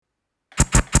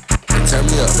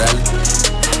Dudley.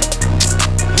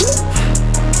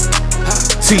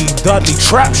 Team Dudley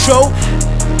Trap Show.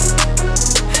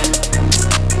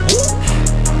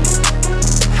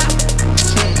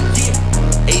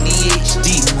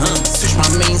 ADHD, switch my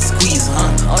main squeeze,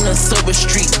 on a sober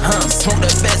street, smoke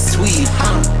the best weed,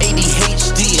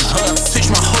 ADHD, switch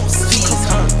my whole steez,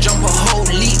 jump a whole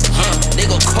leap, they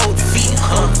go cold feet,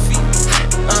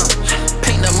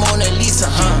 paint the Mona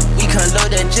Lisa, we can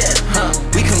load a jet,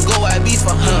 we can go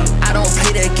Ibiza, I don't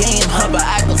play the game, but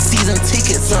I go season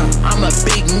tickets, I'm a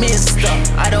big mister,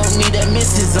 I don't need a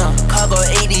missus, cargo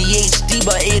ADHD,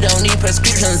 but it don't need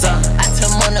prescriptions, I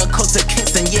tell Monaco to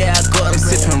Kingston, yeah, I got him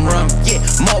sipping rum, yeah,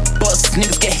 more boss,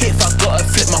 niggas get hit if I gotta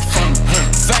flip my phone,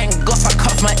 Van Gogh, I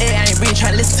cuff my ear, I ain't really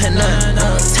tryna listen to none,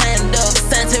 tanned up,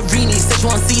 Santorini, said she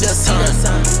wanna see the sun,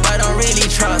 but I don't really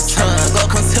trust, go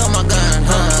conceal my gun,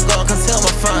 go conceal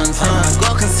my funds,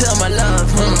 go conceal my love,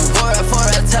 for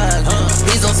a tug,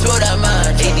 please don't spill that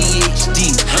mud,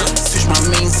 ADHD, switch my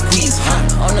main squeeze,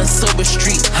 on a sober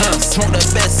street, smoke the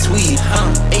best weed,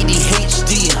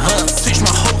 ADHD, switch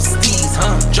my whole steez,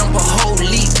 jump a whole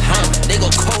leap, they go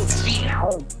cold feet.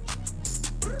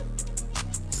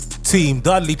 Team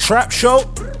Dudley Trap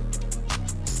Show.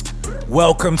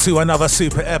 Welcome to another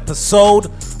super episode.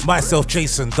 Myself,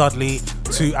 Jason Dudley.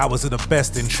 2 hours of the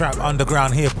best in trap,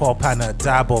 underground hip hop, and a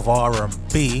dab of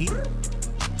R&B.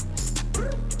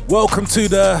 Welcome to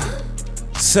the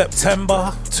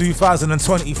September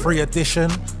 2023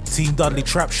 edition, Team Dudley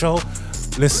Trap Show.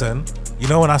 Listen, you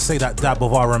know when I say that dab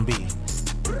of R&B,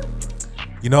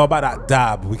 you know about that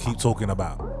dab we keep talking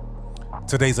about.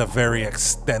 Today's a very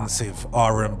extensive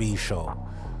R&B show.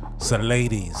 So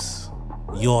ladies,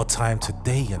 your time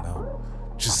today, you know.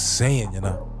 Just saying, you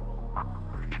know.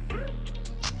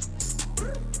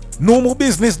 Normal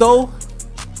business though.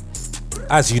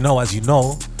 As you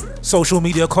know, social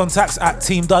media contacts at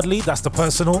Team Dudley, that's the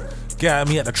personal. Get at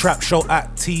me at the Trap Show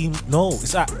at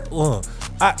TDTS.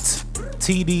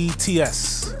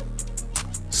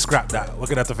 Scrap that, we're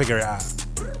gonna have to figure it out.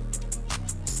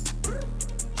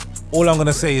 All I'm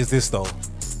gonna say is this though.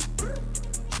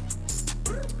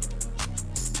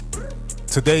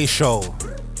 Today's show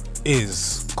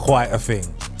is quite a thing.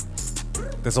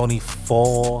 There's only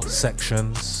 4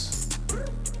 sections.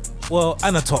 Well,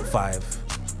 and a top 5.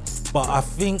 But I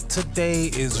think today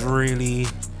is really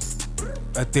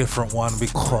a different one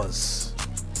because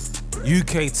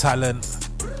UK talent,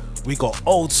 we got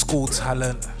old school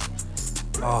talent.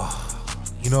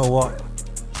 You know what?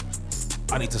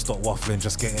 I need to stop waffling,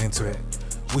 just getting into it.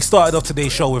 We started off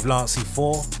today's show with Lancey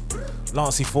Foux.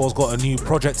 Lancey Foux's got a new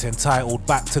project entitled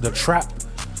Back to the Trap.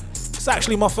 It's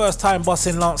actually my first time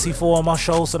busting Lancey Foux on my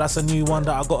show, so that's a new one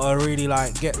that I gotta really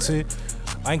get to.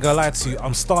 I ain't gonna lie to you,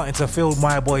 I'm starting to feel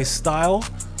my boy's style.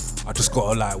 I just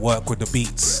gotta work with the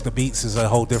beats. The beats is a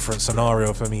whole different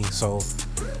scenario for me, so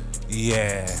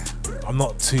yeah. I'm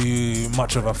not too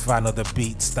much of a fan of the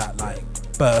beats that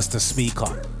burst the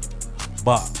speaker.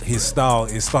 But his style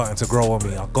is starting to grow on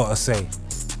me, I gotta say.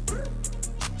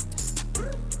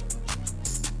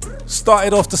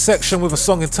 Started off the section with a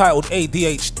song entitled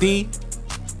ADHD.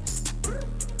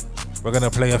 We're gonna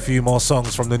play a few more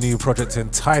songs from the new project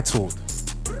entitled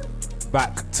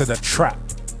Back to the Trap.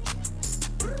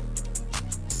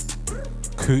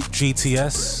 Coot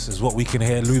GTS is what we can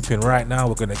hear looping right now.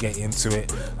 We're gonna get into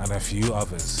it and a few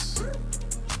others.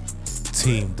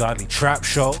 Team Dudley Trap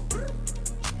Show.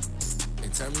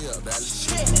 Turn me up, Dudley.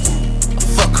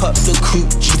 Fuck up the coupe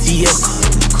GTS.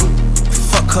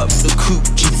 Fuck up the coupe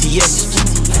GTS.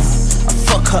 I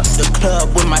fuck up the club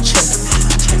with my chest.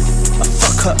 I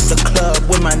fuck up the club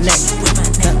with my neck.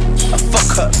 I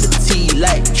fuck up the tea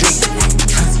like Drake.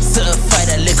 Certified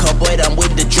a liquor boy, I'm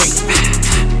with the Drake.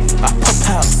 I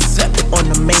pop out, slap it on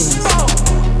the mains.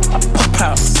 I pop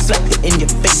out, slap it in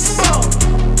your face. I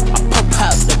pop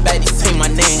out, the baddies say my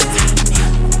name.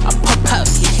 I pop out,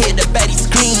 you hear the baddie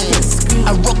scream.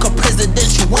 I rock a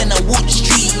presidential when I walk the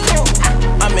street.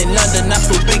 I'm in London, I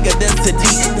feel bigger than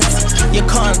Sadiq. You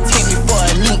can't take me for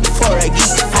a neat, for a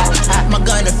geek. My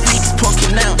gun of freaks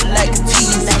poking out like a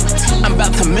tease. I'm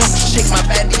about to milkshake my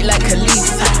baddie like a leaf.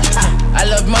 I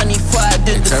love money before I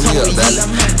did the Turn me up, Dudley.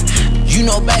 You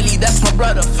know Bailey, that's my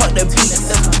brother, fuck the beat.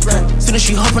 Soon as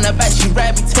she hop on her back, she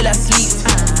ride me till I sleep.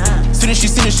 Soon as she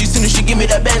give me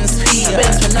that Benz speed.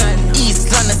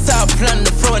 East London, South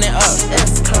London, throwing it up.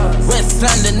 West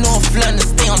London, North London,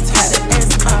 stay on tap.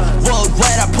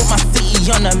 Worldwide, I put my city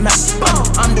on the map.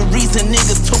 I'm the reason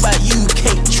niggas talk about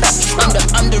UK trap.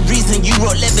 I'm the reason you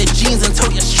roll leather jeans and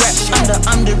told your strap.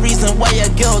 I'm the reason why your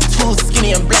girl too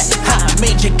skinny and black. I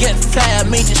made you get fly, I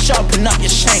made you sharpen up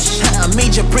your shank. I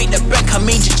made you break the bank, I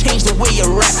made you change the way you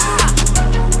rap.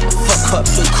 Fuck up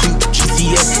the crew,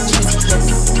 GTS.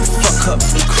 Fuck up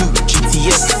the crew,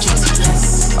 GTS.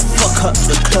 I fuck up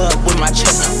the club with my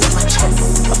chest.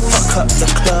 I fuck up the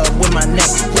club with my neck.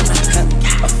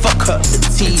 I fuck up the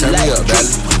T like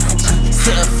Drake.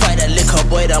 Certified a liquor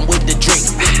boy, I'm with the Drake.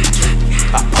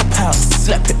 I pop out,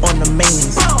 slap it on the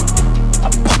mains. I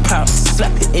pop out,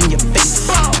 slap it in your face.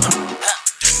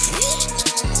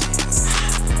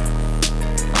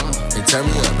 Hey, turn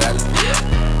me up, Dudley.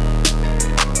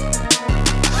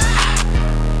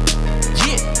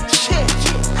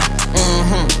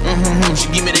 She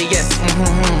give me the yes.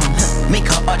 Make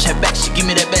her arch her back, she give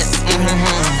me the best.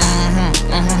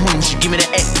 She give me the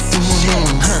X.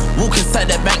 Walk inside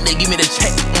the bank, they give me the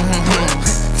check.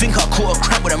 Think I caught a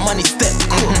crap with a money step.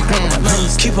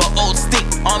 Keep her old stick,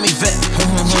 army vet.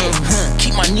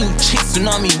 Keep my new chick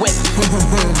tsunami wet.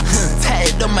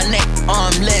 Tatted on my neck,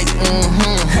 arm, leg.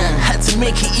 Had to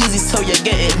make it easy so you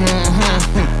get it.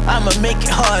 I'ma make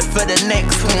it hard for the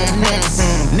next.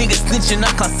 Niggas snitching, I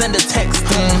can't send a text.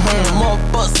 More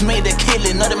bus made a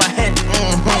killing, not in my head.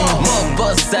 More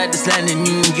bus, I just landed in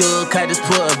New York. I just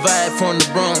put a vibe from the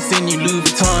Bronx in New Louis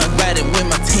Vuitton. Riding with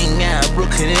my ting out,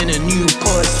 Brooklyn in a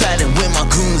Newport. Sliding with my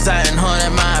goons, iron hard, I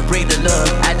might break the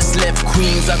love. I just left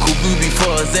Queens, I could boo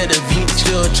before ZV.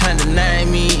 Still trying to deny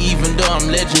me, even though I'm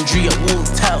legendary. I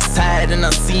walked outside and I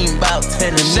seen about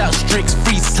 10 and shout Strix,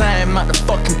 free slime out the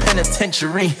fucking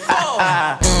penitentiary.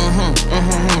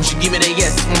 She give me the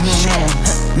yes.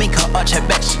 Make her arch her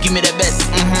back, she give me the best.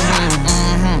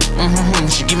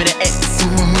 She give me the X.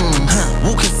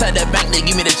 Walk inside the bank, they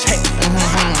give me the check.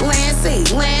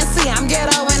 Lancey, I'm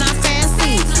ghetto and I'm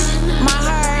fancy. My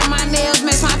hair and my nails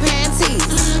match my panties.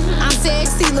 I'm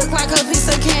sexy, look like a piece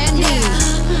of candy.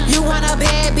 You want a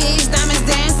bad bitch, diamonds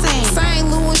dancing. St.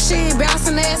 Louis shit,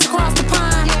 bouncing ass across the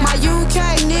pond. My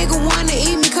UK nigga wanna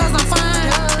eat me cause I'm fine.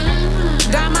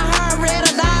 Dye my hair red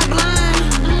or die blind.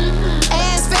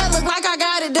 Ass fat, look like I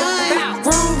got it done.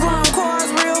 Vroom vroom,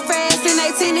 cars real fast and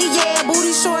they tinted, yeah.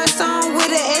 Booty shorts on with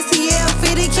a SEL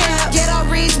fitted cap. Get a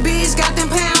rich bitch, got them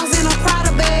pounds in a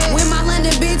Prada bag. With my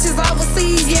London bitches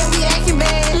overseas, yeah, we acting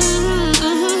bad.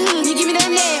 You give me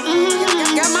that neck.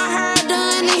 Got my hair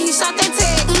done and he shot that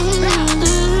tech.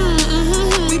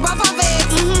 We both are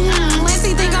vexed.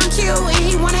 Lancey think I'm cute and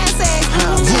he wanna have sex.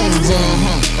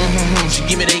 She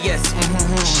give me the yes.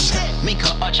 Make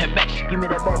her arch her back, she give me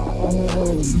that back.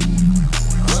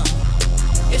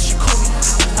 If she call me,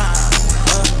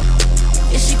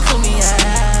 if she call me, yeah.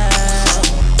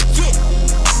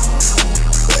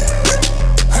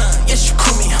 Yeah, she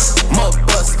call me, more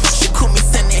bust. She call me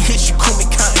sending hits, she call me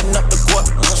counting up the guap.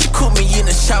 She call me in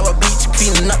the shower, bleach,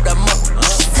 cleaning up the mop.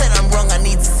 She said I'm wrong, I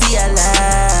need to see her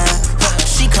lie.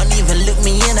 She can't even look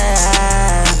me in the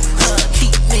eye.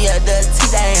 Keep me a dirty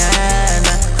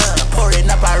Diana. Pouring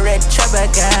up a red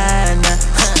Trabagana.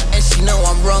 And she know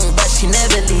I'm wrong, but she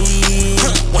never leave.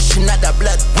 Washing out the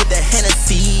blood with the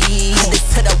Hennessy. They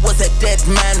said I was a dead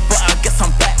man, but I guess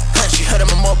I'm back. She heard I'm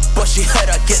a mob, but she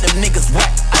heard I get them niggas whack.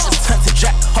 I just turned to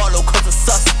Jack Harlow cause the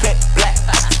suspect black.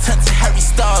 I just turned to Harry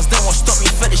Styles, they won't stop me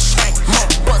for the shank. Mob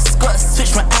bus, gotta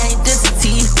switch my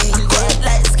identity. I got a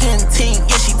light skin team,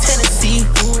 yeah, she Tennessee.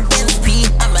 NSP,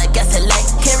 I'm a gas like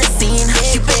kerosene.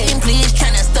 She begging please,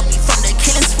 tryna stop me from the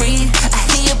killing spree. I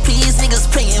hear you please, niggas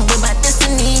playing with my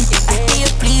destiny. I hear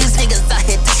you please, niggas out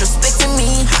here disrespecting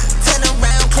me. Turn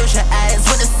around, close your eyes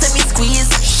when it's semi squeeze.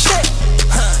 Shit,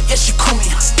 yeah, she call me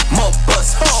more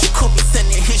bus. She call me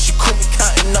sending hits, she call me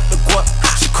counting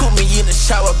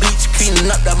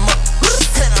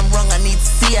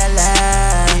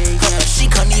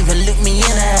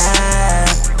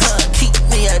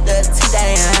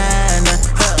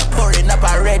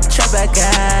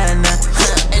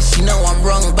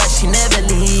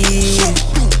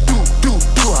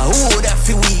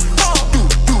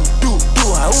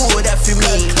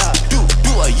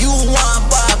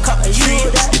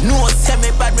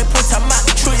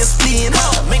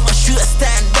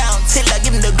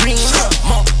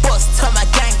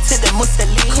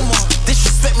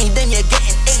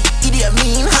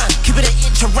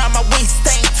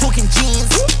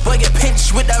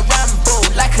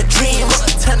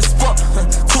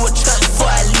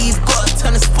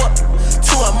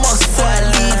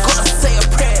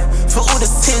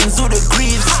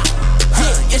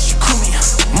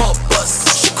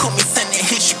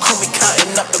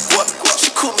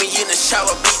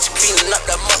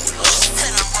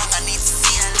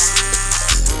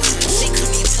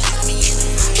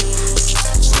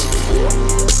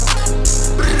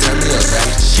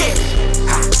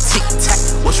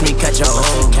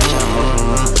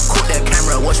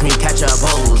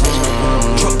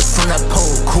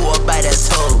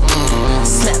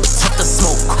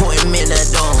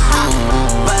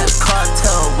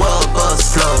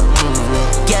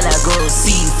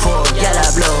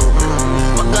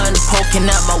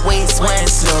waist wine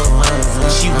slow.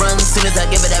 She runs soon as I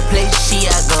give her that place,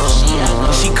 I go.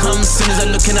 She comes soon as I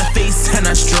look in her face and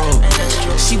I stroll.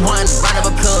 She want round of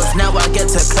applause, now I get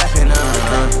to clapping.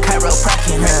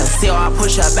 Chiropractic, see how I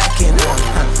push her back in.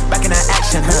 Back in her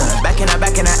action, back in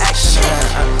her action.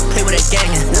 Play with a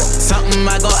gang, something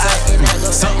I go out,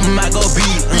 something I go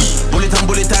beat. Bullet on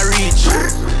bullet I reach.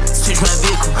 Switch my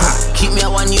vehicle, keep me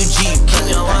at one new Jeep.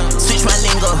 Switch my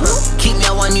lingo, keep me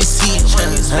at one new seat.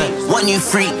 One new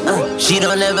freak, she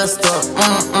don't ever stop.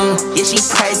 Yeah, she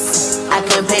pricey, I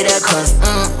can pay that cost.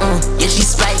 Yeah, she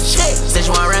spicy, said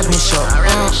you want rapping short.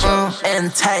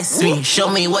 Entice me, show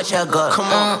me what you got. Come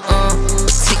on,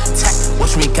 tick tack,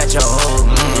 watch me catch a hold.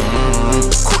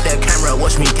 Cool that camera,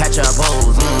 watch me catch a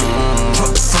pose.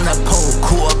 Drop from the pole,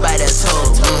 caught by the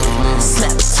toe.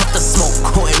 Slap, took the smoke,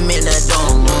 caught him in the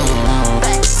dome.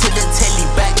 Back to the telly,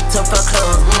 back to her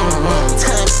clothes.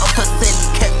 Turn off her celly,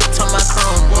 kept it on my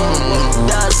chrome.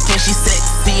 Dark skin, she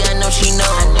sexy, I know she know.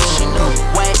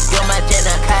 White girl, my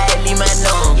Jenna, Kylie, my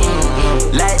know.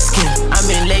 Light skin, I'm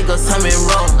in Lagos, I'm in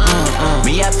Rome.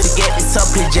 Me, I forget this up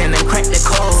pigeon and crack the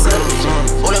code.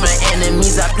 All of my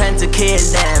enemies, I plan to kill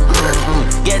them.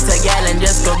 Get a gal and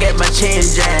just go get my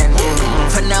children.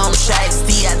 For now, I'm shy,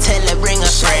 see, I tell her bring a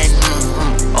friend.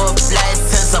 Off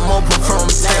license, I'm open from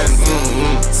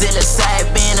 10. Still a side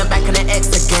being I'm back in the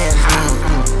X again.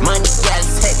 Money gal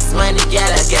text, money gal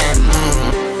again.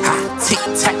 Tick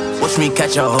tack, watch me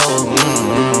catch a hold.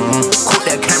 Cool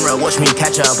that camera, watch me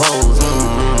catch a pose.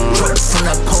 Drop from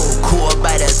the pole, caught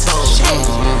by the toe.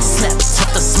 Slap,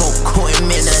 took the smoke, caught him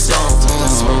in the dome.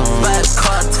 Bad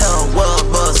cartel,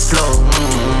 world boss flow.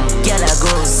 Gal I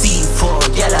go C4,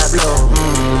 gal I blow.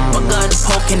 My gun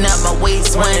poking out my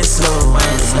waist, wine slow.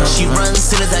 She runs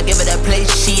soon as I give her that place,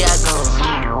 I go.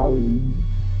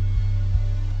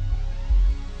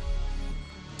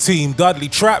 Team Dudley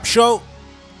Trap Show.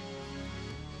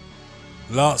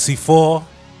 Lancey 4.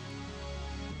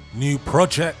 New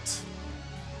project.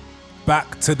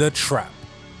 Back to the trap.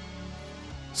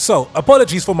 So,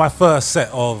 apologies for my first set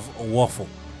of waffle.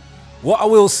 What I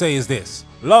will say is this.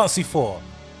 Lancey 4,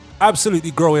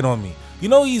 absolutely growing on me. You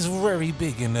know he's very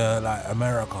big in like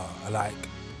America. Like,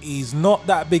 he's not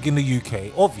that big in the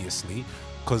UK, obviously,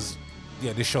 because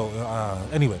yeah, this show.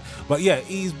 Anyway, but yeah,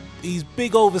 he's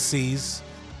big overseas,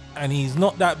 and he's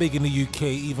not that big in the UK,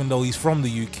 even though he's from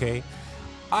the UK.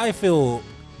 I feel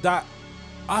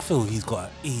he's got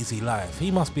an easy life.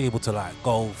 He must be able to like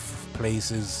go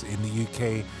places in the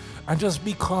UK and just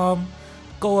be calm,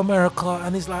 go America,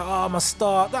 and he's like, oh, I'm a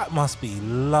star. That must be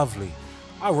lovely.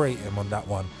 I rate him on that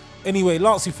one. Anyway,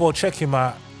 Lancey 4, check him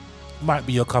out. Might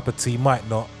be your cup of tea, might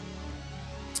not.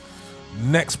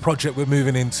 Next project we're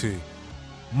moving into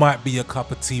might be your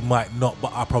cup of tea, might not,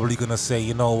 but I'm probably gonna say,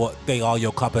 you know what, they are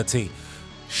your cup of tea.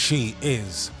 She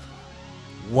is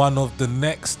one of the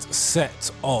next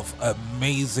set of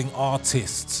amazing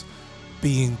artists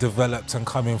being developed and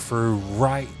coming through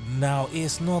right now.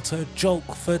 It's not a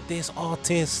joke for this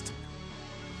artist.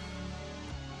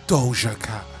 Doja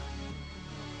Cat.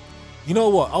 You know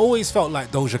what? I always felt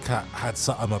like Doja Cat had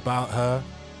something about her.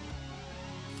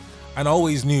 And I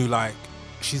always knew like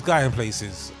she's going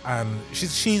places and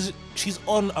she's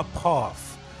on a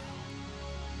path.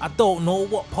 I don't know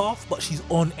what path, but she's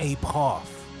on a path.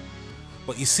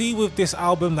 But you see with this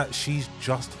album that she's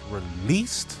just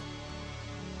released,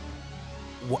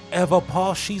 whatever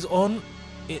path she's on,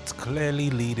 it's clearly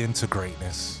leading to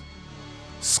greatness.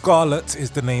 Scarlet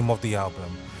is the name of the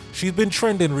album. She's been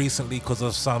trending recently because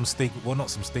of some not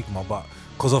some stigma, but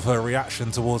because of her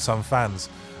reaction towards some fans.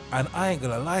 And I ain't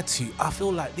gonna lie to you, I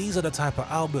feel like these are the type of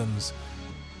albums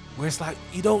where it's like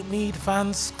you don't need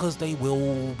fans because they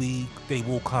will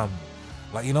come.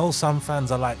 Like, you know, some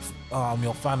fans are like, oh, I'm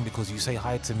your fan because you say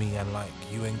hi to me and like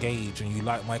you engage and you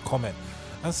like my comment.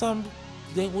 And some,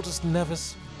 they will just never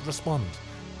respond.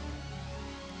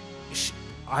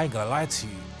 I ain't gonna lie to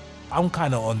you, I'm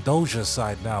kind of on Doja's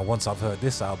side now once I've heard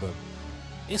this album.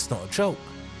 It's not a joke.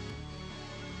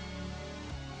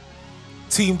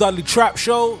 Team Dudley Trap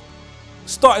Show.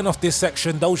 Starting off this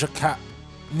section, Doja Cat,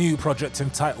 new project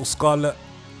entitled Scarlet.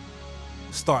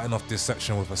 Starting off this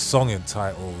section with a song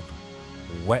entitled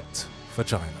Wet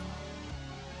Vagina.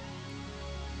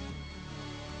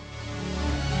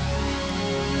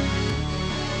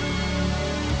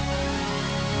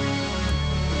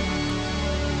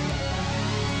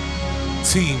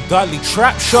 Team Dudley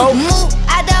Trap Show. Move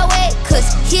out the way, cause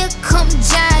here come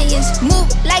giants. Move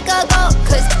like a goat,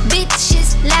 cause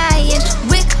bitches lying.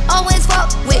 Rick always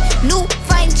fuck with new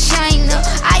fine china.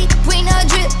 I bring a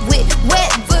drip with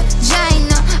wet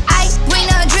vagina. I bring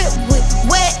a drip with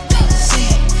wet.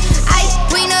 I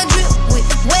bring a drip with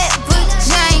wet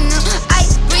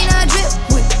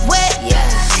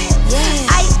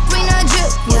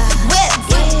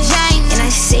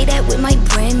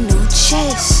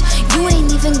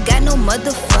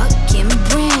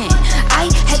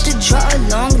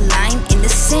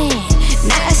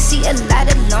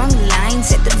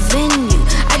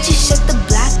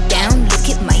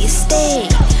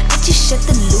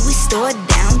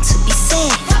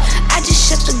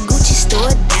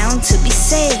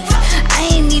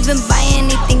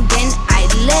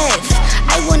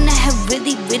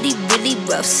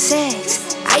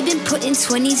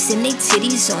Rolling 20s and they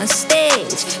titties on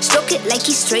stage. Stroke it like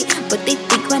he's straight, but they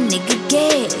think my nigga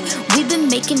gay. We've been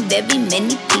making very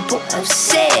many people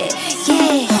upset.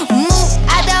 Yeah, move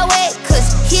out the way,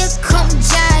 cause here come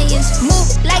giants. Move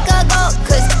like a goat,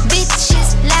 cause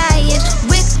bitches lying.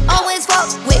 Rick always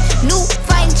walk with new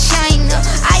fine china.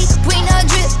 I bring a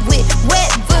drip with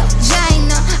wet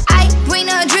vagina. I bring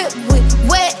a drip with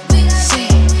wet.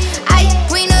 I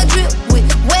bring a drip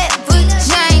with wet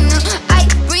vagina. I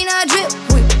bring a drip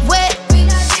with wet.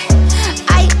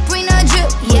 I bring a drip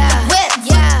with wet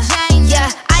vagina.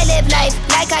 Yeah, I live life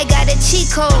like I got a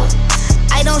cheat code.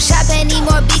 I don't shop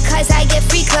anymore because I get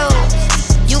free clothes.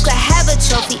 You could have a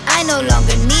trophy, I no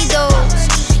longer need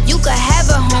those. You could have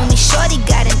a homie, shorty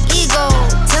got an ego.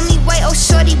 Tell me why, oh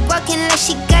shorty walking like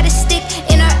she got a stick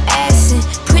in her ass. And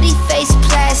pretty face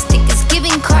plastic, it's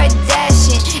giving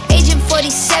Kardashian. Agent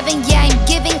 47, yeah, I'm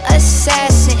giving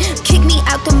assassin. Kick me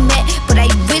out the mat, but I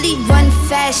really run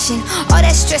fashion. All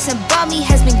that stress about me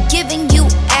has been giving you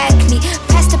acne.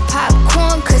 Pass the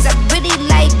popcorn, cause I really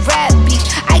like rap beef.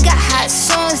 I got hot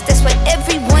songs, that's why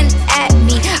everyone at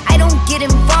me. I don't get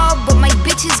involved, but my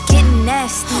bitches get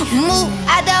nasty. Move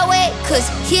out the way, cause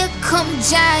here come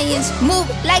giants. Move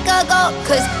like a goat,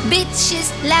 cause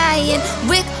bitches lying.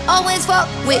 Rick always walk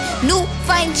with new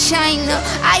fine china.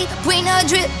 I bring a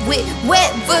drip with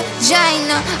wet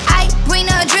vagina. I bring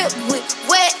a drip with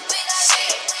wet.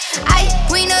 I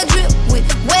bring a drip with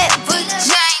wet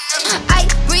vagina. I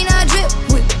bring a drip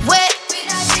with wet.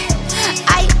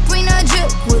 I bring a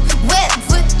drip with wet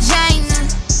vagina.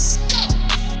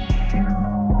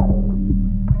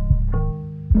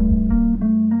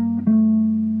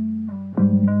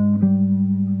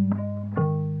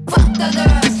 Fuck the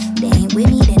girls. They ain't with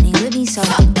me, then they with me, so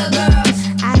fuck the girls.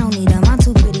 I don't need them, I'm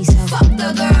too pretty, so fuck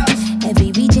the girls.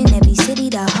 Every region, every city,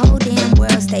 the whole damn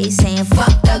world stays saying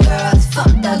fuck the girls,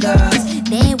 fuck the girls.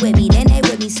 They ain't with me, then they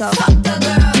with me, so fuck the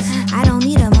girls. I don't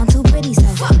need them, I'm too pretty, so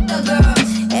fuck the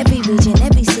girls. Every region,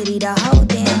 every city, the whole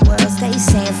damn world stays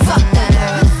saying fuck the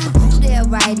girls. Who dare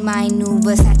ride my new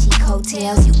Versace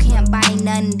coattails? You can't buy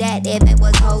none that if it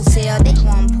was wholesale. They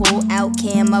won't pull out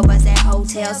cameras at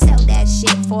hotels. Sell that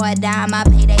shit for a dime, I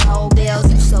pay they whole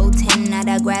bills. You sold 10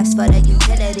 autographs for the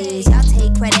utilities. I'll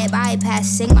take credit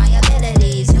bypassing my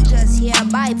abilities. You just here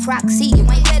by proxy, you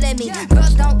ain't feeling me.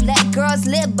 Girls don't let girls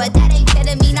live, but that ain't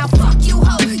kidding me. Now fuck you,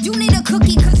 ho. You need a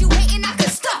cookie cause you hating, I could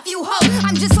stuff you, ho.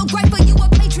 I'm just so grateful you a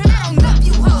patron, I don't love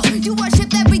you, ho. You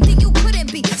worship everything you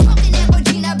couldn't be. Smoking that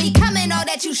Regina, becoming all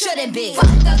that you shouldn't be. Fuck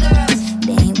the girls.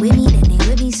 They ain't with me, then they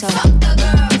with me, so fuck the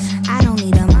girls. I don't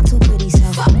need them, I'm too pretty, so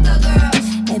fuck the girls.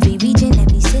 Every region,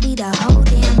 every city, the whole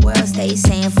damn world stays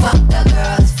saying fuck the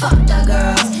girls, fuck the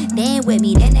girls. They ain't with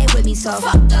me, then they with me, so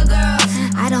fuck the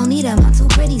girls. I don't need them, I'm too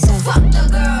pretty, so fuck the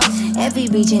girls. Every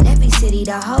region, every city,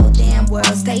 the whole damn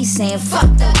world stays saying fuck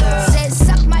the girls. Says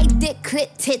suck my dick, clit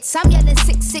tits. I'm yelling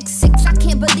 666. I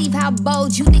can't believe how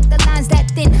bold you think the line's that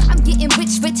thin. I'm getting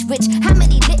rich, rich, rich. How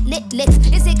many licks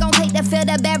is it gonna take to fill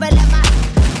the barrel of my?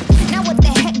 Now what the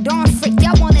heck, darn freak?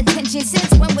 Y'all want attention?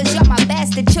 Since when was y'all my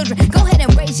bastard children? Go ahead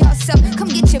and raise yourself. Come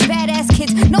get your badass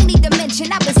kids. No need to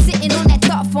mention. I've been sitting on that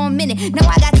thought for a minute. No,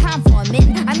 I got time for a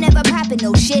minute. I'm never popping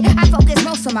no shit. I focus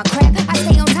most on my crap. I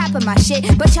stay on top of my shit.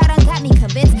 But y'all done got me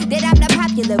convinced that I'm the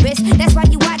popularist. That's why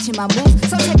you watching my moves.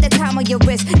 So check the time on your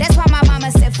wrist. That's why my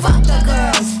mama said fuck the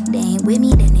girls. They ain't with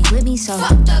me, then they with me, so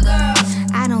fuck the girls.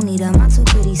 I don't need them, I'm too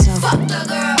pretty, so fuck the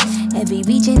girls. Every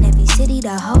region, every city,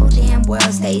 the whole damn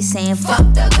world stays saying fuck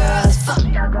the girls, fuck the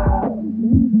girls.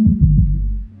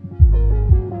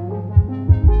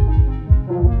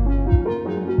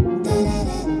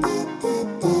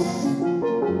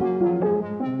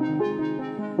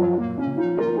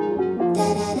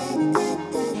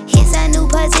 Here's a new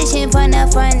position from the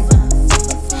front.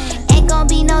 Ain't gon'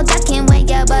 be no ducking when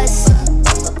you bust.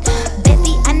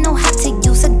 Baby, I know how to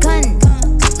use a gun.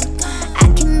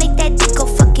 I can make that dick go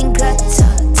fucking glut.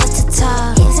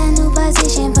 Here's a new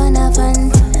position from the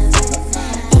front.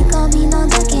 Ain't gon' be no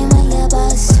ducking when you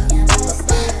bust.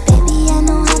 Baby, I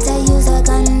know how to use a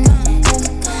gun.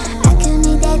 I can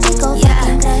make that dick go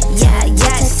fucking glut. Yeah,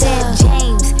 said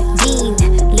James Dean.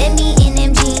 Let me in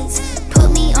them jeans.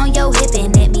 Put me on your hip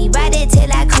and let me ride it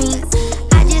till I cream.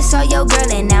 I just saw your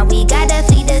girl and now we gotta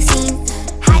flee the scene.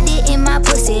 Hide it in my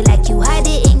pussy like you hide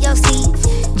it in your sleeve.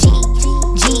 G,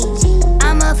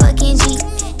 I'm a fucking G.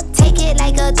 Take it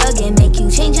like a thug and make you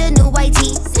change your new white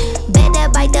teeth. Better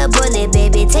bite the bullet,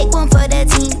 baby, take one for the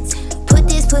team. Put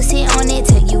this pussy on it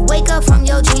till you wake up from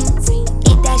your dreams.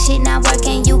 If that shit not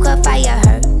working, you could fire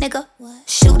her, nigga.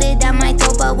 Shoot it down my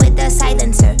throat but with a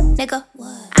silencer, nigga.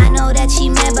 I know that she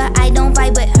mad but I don't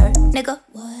vibe with her, nigga.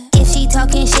 If she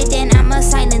talking shit then I'm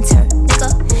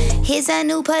a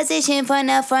new position from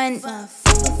the front.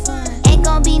 Ain't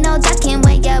gon' be no ducking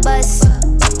when you bust.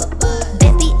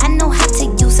 Baby, I know how to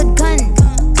use a gun.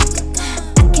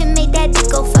 I can make that dick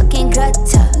go fucking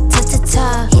grutta.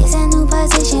 Here's a new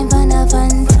position from the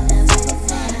front.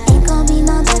 Ain't gon' be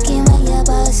no ducking when you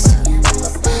bust.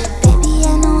 Baby,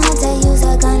 I know how to use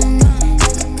a gun.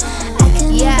 I can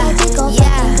make that dick go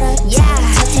fucking grutta.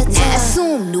 Now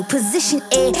assume new position,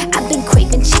 I've been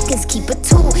craving chickens, keep a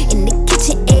tool in the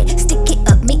kitchen, stick it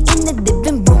up, me in the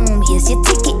living room. Here's your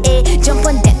ticket, jump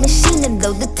on that machine and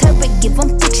load the turret, give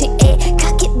 'em friction,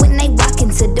 cock it when I walk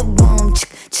into the room.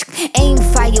 Aim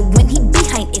fire when he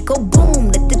behind it, go boom.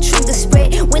 Let the trigger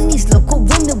spread when these local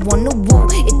women wanna woo.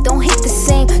 It don't hit the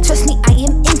same, trust me, I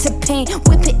am into pain.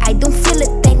 Whip it, I don't feel a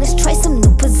thing. Let's try some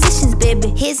new positions,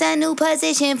 baby. Here's a new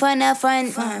position from the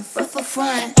front.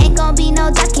 Ain't gon' be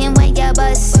no ducking when you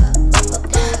bust.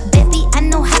 Baby, I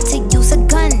know how to use a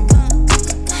gun.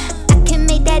 I can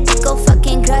make that dick go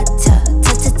fucking grutta.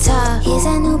 Here's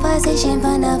a new position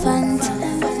from the front.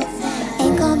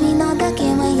 Ain't gon' be no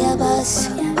ducking when you bust.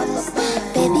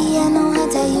 Baby, I know how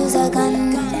to use a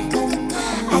gun.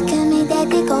 I can make that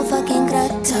dick go fucking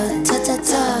grutta.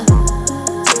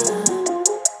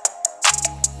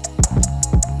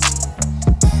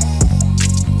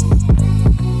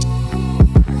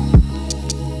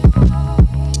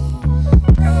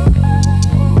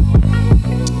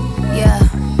 Yeah,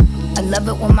 I love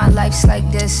it when my life's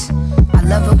like this. I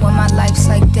love it when my life's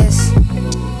like this.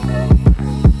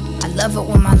 I love it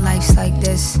when my life's like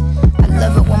this. I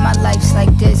love it when my life's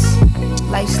like this.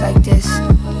 Life's like this.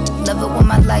 Love it when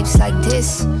my life's like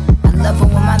this. I love it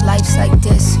when my life's like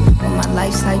this. When my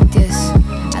life's like this.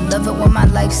 I love it when my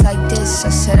life's like this. I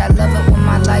said I love it when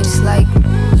my life's like,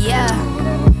 yeah.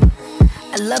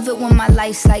 I love it when my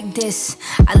life's like this.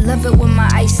 I love it when my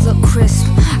ice look crisp.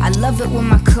 I love it when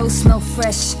my clothes smell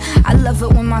fresh. I love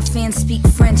it when my fans speak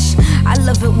French. I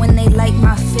love it when they like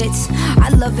my fits. I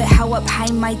love it how up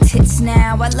high my tits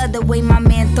now. I love the way my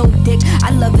man throw dick.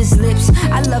 I love his lips.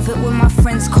 I love it when my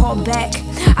friends call back.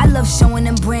 I love showing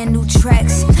them brand new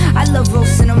tracks. I love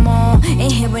roasting them all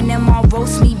and hearing them all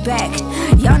roast me back.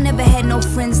 Y'all never had no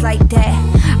friends like that.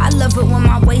 I love it when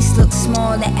my waist looks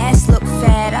small and ass look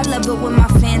fat. I love it when my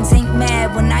fans ain't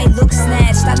mad when I look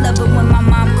snatched. I love it when my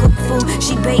mom cook food,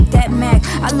 she baked that mac.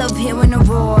 I love hearing a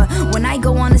roar when I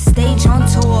go on the stage on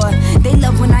tour. They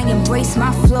love when I embrace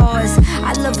my flaws.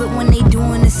 I love it when they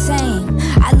doing the same.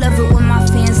 I love it when my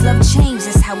fans love change.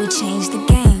 That's how we change the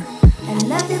game. I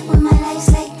love it when my life's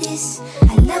like this.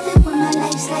 I love it when my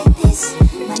life's like this.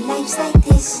 My life's like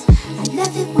this. I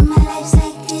love it when my life's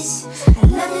like this. I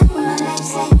love it when my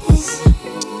life's like this.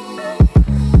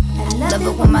 I love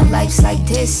it when my life's like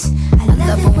this. I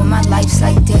love it when my life's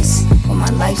like this. When my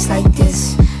life's like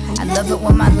this. I love it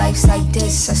when my life's like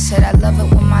this. I said I love it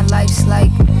when my life's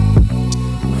like.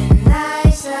 When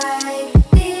life's like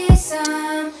this,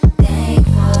 I'm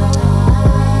thankful.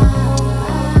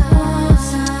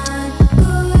 Some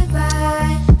good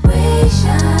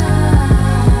vibration.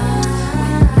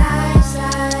 When life's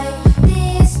like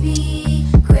this, be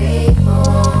grateful.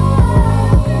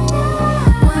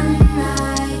 One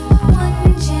life,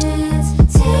 one chance,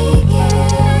 take it.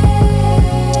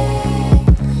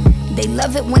 They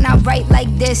love it when I write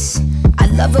like this. I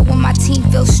love it when my team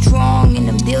feels strong and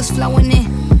them deals flowing in.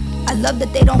 I love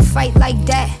that they don't fight like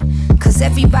that, cause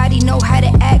everybody know how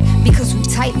to act because we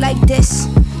tight like this.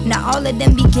 Now all of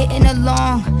them be getting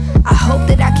along. I hope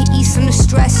that I can ease some of the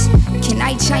stress. Can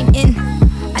I chime in?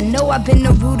 I know I've been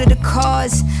the root of the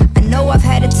cause. I know I've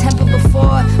had a temper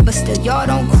before, but still y'all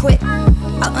don't quit.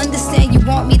 I understand you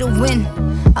want me to win.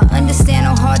 I understand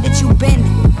how hard that you've been.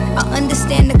 I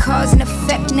understand the cause and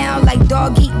effect now, like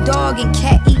dog eat dog and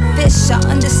cat eat fish. I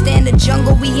understand the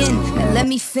jungle we in. Now let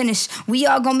me finish. We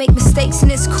all gon' make mistakes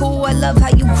and it's cool. I love how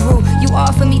you grew. You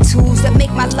offer me tools that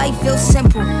make my life feel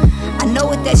simple. I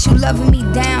know it that you loving me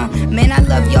down. Man, I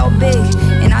love y'all big,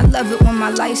 and I love it when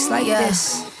my life's like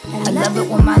this. I love it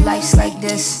when my life's like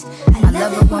this. I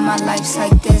love it when my life's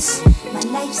like this. My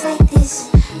life's like this.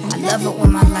 I love it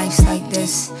when my life's like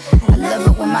this. I love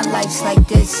it when my life's like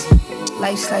this.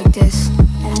 Life's like this.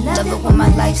 I love it when my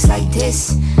life's like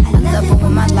this. I love it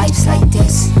when my life's like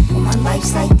this. When my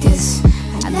life's like this.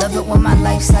 I love it when my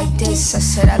life's like this. I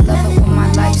said I love it when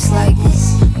my life's like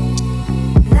this.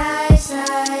 Life's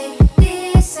like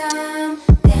this. I'm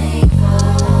thankful.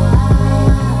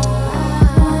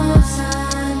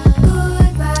 Some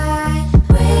good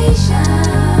vibration.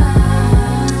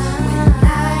 When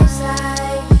life's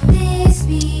like this,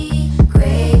 be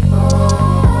grateful.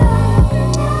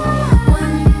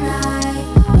 One life,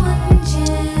 one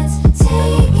chance,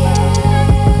 take it.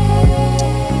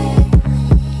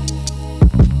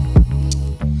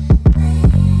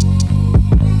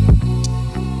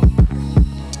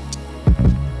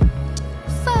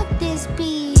 this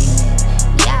beat.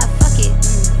 Yeah, fuck it,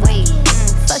 wait,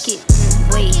 fuck it,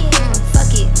 wait,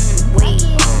 fuck it, wait,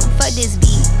 fuck this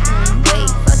beat, wait,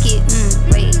 fuck it,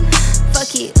 wait,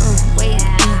 fuck it, wait,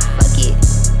 fuck it,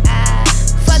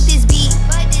 fuck this beat,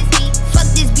 fuck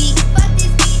this beat,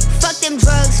 fuck them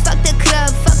drugs, fuck the club,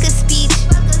 fuck a speech,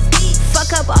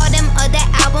 fuck up all them other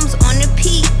albums on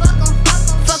repeat,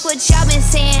 fuck what y'all been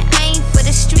saying, I ain't for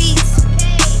the streets.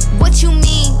 What you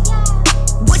mean?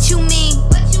 What you mean?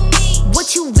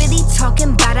 What you really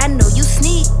talking about? I know you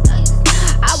sneak.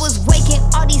 I was waking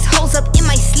all these hoes up in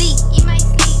my sleep.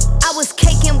 I was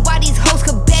caking while these hoes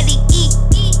could barely eat.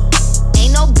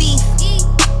 Ain't no beef,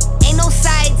 ain't no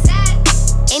sides,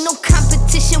 ain't no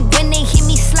competition when they hear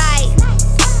me slide.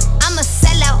 I'm a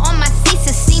sellout on my seats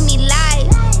to see me live.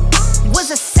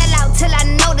 Was a sellout till I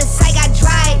noticed I got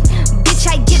drive. Bitch,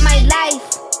 I get my life,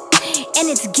 and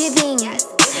it's giving.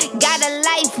 Got a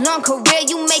lifelong career,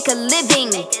 you make a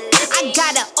living. I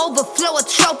got an overflow of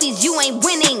trophies, you ain't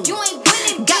winning.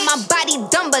 Got my body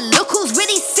done, but look who's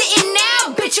really sitting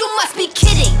now. Bitch, you must be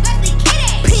kidding.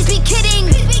 Please be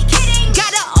kidding.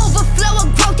 Got an overflow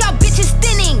of growth, y'all bitches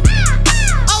thinning.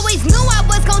 Always knew I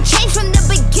was gon' change from the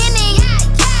beginning.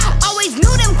 Always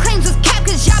knew them claims was cap,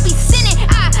 cause y'all be sinning.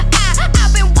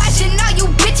 I've been watching all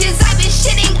you bitches, I've been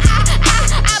shitting.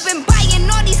 I've been buying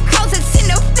all these clothes that's in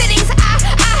the fittings.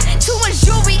 Too much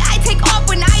jewelry, I take off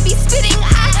when I be spitting.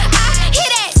 Hear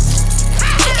that?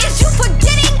 Is you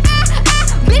forgetting?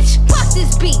 Bitch, fuck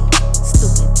this beat.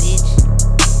 Stupid bitch.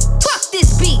 Fuck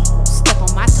this beat. Step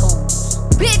on my toes.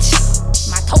 Bitch,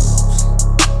 my toes.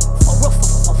 For real,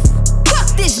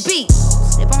 fuck this beat.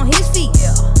 Step on his feet.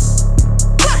 Yeah.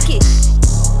 Fuck it.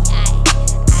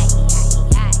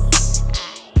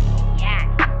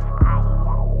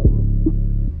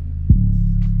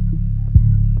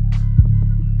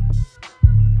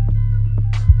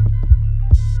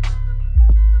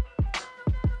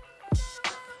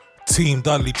 Team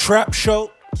Dudley Trap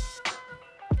Show,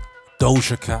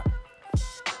 Doja Cat,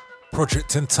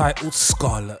 project entitled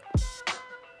Scarlet.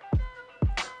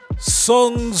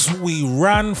 Songs we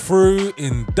ran through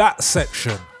in that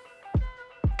section: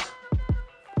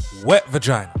 Wet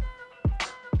Vagina,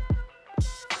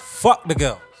 Fuck the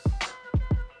Girls,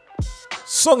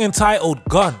 song entitled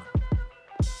Gun,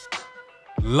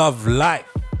 Love Life.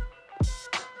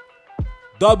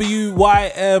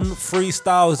 WYM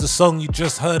Freestyle is the song you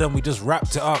just heard, and we just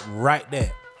wrapped it up right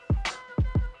there.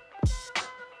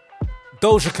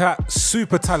 Doja Cat,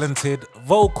 super talented,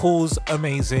 vocals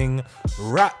amazing,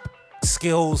 rap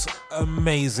skills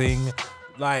amazing.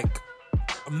 Like,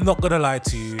 I'm not gonna lie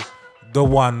to you, the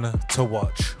one to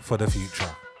watch for the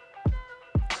future.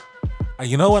 And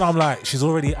you know when I'm like, she's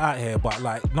already out here, but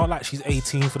like, not like she's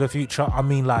 18 for the future. I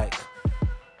mean, like,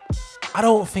 I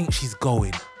don't think she's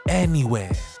going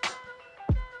anywhere.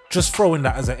 Just throwing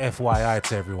that as a FYI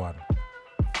to everyone.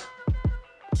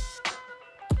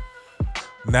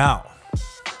 Now,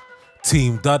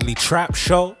 Team Dudley Trap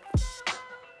Show,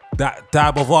 that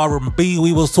dab of R&B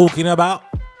we was talking about,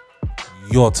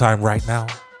 your time right now.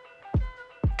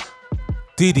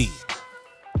 Diddy,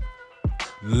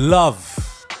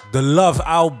 Love, the Love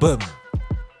album.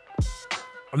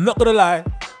 I'm not gonna lie,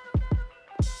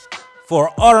 for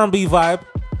an R&B vibe,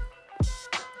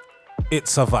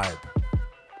 it's a vibe.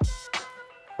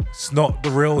 It's not the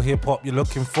real hip hop you're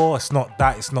looking for. It's not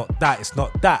that, it's not that, it's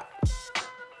not that.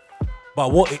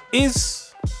 But what it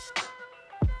is,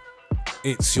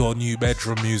 it's your new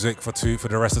bedroom music for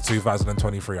the rest of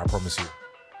 2023, I promise you.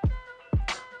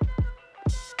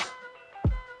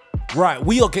 Right,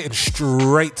 we are getting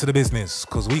straight to the business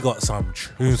because we got some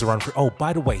tunes to run through. Oh,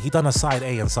 by the way, he done a side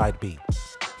A and side B.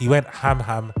 He went ham,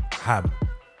 ham, ham.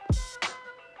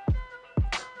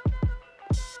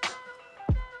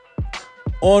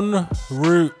 En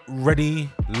route,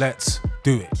 ready, let's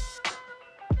do it.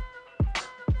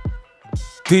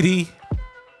 Diddy,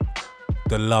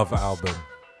 the Love album.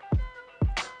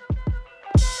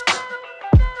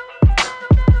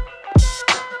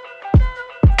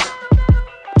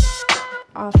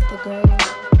 Off the grid.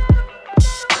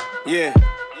 Yeah.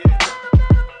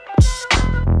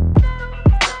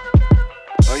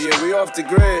 Oh yeah, we off the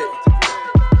grid.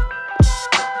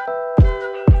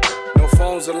 No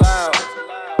phones allowed.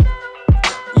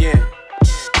 Yeah.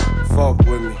 Fuck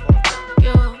with me.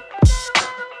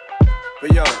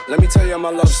 But yo, let me tell you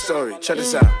my love story. Check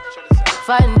this out.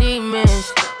 Fighting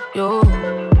demons, yo.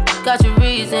 Got your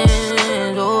reasons,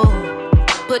 oh.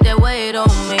 Put that weight on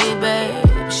me,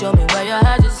 babe. Show me where you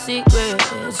hide your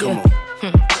secrets. Come on.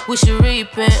 We should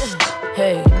repent,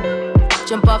 hey.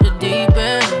 Jump off the deep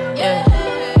end, yeah.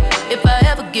 If I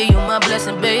ever give you my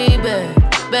blessing, baby,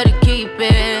 better keep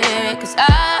it,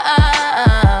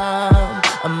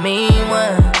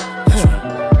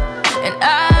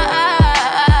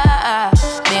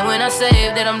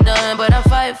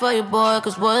 for you, boy.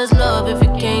 Cause what's love if you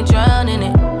can't drown in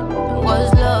it? And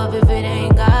what's love if it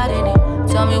ain't God in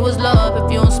it? Tell me what's love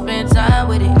if you don't spend time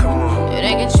with it? Yeah,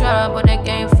 they can try, but they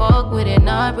can't fuck with it.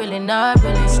 Not really, not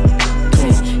really.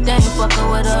 They ain't fucking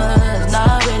with us.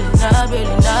 Not really, not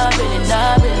really, not really,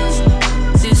 not really.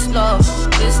 This love,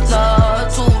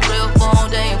 too real for them.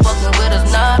 They ain't fucking with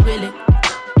us. Not really.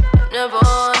 Never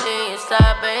on the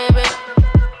inside, baby.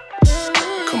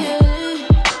 Come on.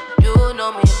 You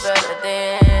know me better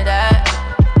than that.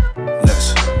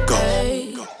 Let's go.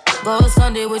 Hey. Go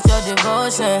Sunday with your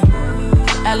devotion.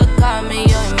 Allocate me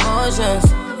your emotions.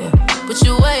 Yeah. Put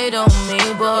your weight on me,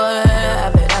 boy. I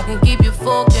bet I can keep you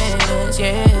focused,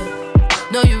 yeah.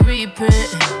 Know you repent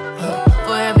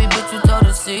for every bitch you told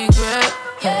a secret,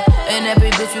 and every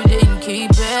bitch you didn't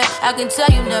keep it. I can tell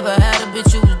you never had a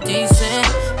bitch who was decent,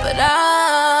 but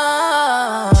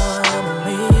I'm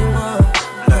me one.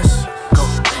 Let's go.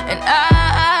 And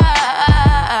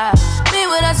I mean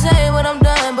what I say, what I'm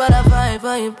done, but I fight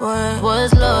for you, boy.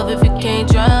 What's love if you can't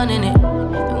drown in it?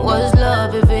 And what's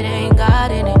love if it ain't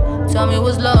God in it? Tell me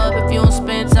what's love if you don't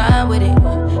spend time with it?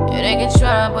 Yeah, they can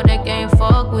try, but they can't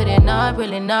fuck with it. Not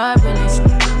really, not really.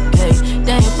 Hey,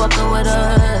 they ain't fucking with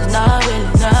us. Not really,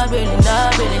 not really,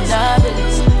 not really, not really.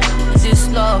 This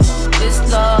love,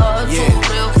 Yeah.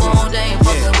 too real for them. They ain't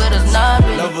fucking with us. Not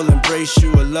really. Love will embrace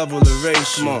you, a love will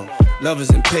erase you. Come on. Love is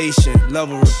impatient, love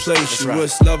will replace you. Right.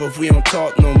 What's love if we don't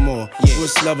talk no more? Yeah.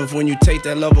 What's love if when you take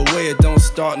that love away, it don't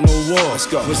start no war? Let's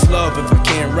go. What's love if I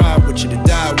can't ride with you to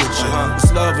die with you?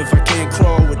 What's love if I can't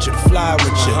crawl with you to fly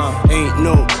with you? Ain't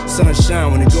no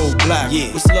sunshine when it go black.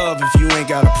 Yeah. What's love if you ain't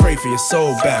gotta pray for your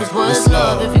soul back? Cause what's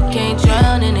love if you can't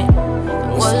drown in it?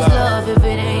 And what's love if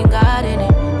it ain't God in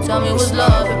it? Tell me what's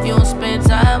love if you don't spend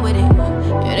time with it?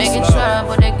 Yeah, they can try,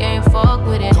 but they can't fuck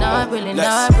with it. Not really,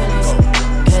 not really.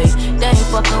 Hey, they ain't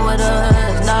fucking with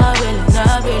us. Not really,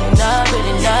 not really, not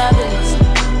really, not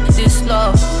really. This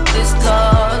love,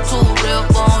 too real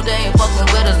for them. They ain't fucking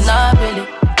with us. Not really.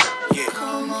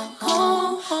 Come on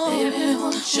home, baby,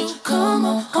 won't you come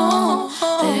on home?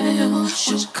 Baby, won't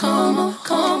you come on,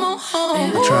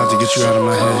 baby? I tried to get you out of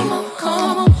my head.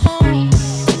 Come on home.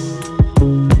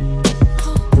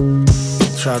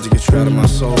 Tried to get you out of my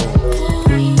soul.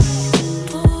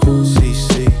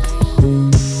 CC.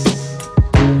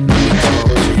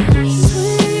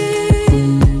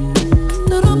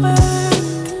 Little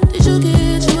bird, did you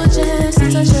get you a chance to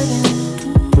touch again?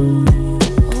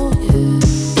 Oh yeah.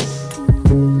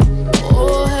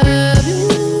 Oh, have you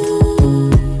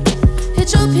hit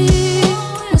your peak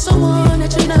with someone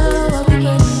that you know are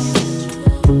regretting?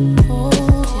 Oh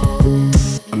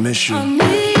yeah. I miss you. I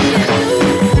need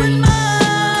you in my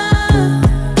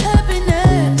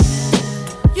happiness.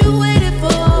 You waited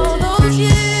for all those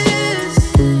years.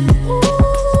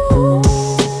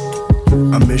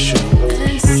 I miss you.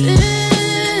 And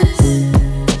since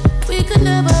we could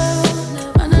never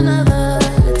find another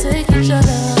to take each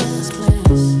other's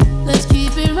place, let's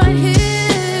keep it right here.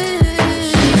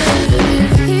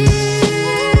 If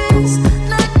he's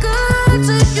not good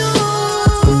to you,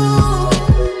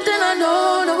 then I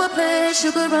know a place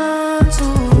you could run to.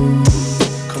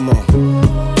 Come on.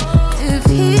 If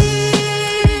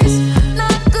he's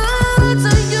not good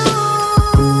to you,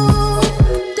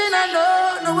 then I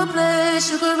know a place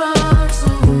you could run to.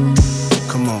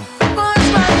 Come on. Boys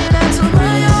riding out to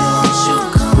my own. Won't you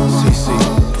come CC.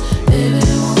 home, baby?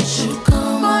 Won't you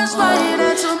come? Boys riding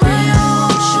out to my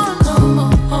own. Won't you come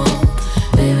home,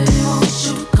 baby? Won't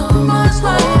you come? Boys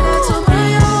riding out to my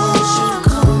own. Won't you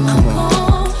come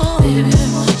home, baby?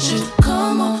 Won't you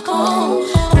come home,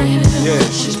 baby? Yeah.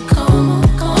 Won't you come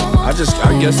home? I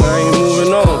guess I ain't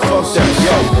moving on. Fuck that,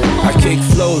 yo. I kick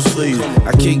flows for you.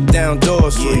 I kick down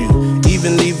doors for you.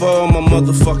 Even leave all my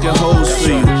motherfucking hoes for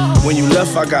you. When you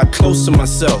left, I got close to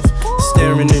myself.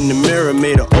 Staring in the mirror,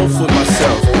 made an oath with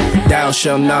myself. Thou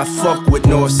shalt not fuck with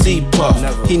nor see puff.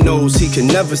 He knows he can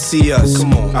never see us.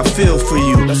 I feel for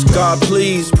you. God,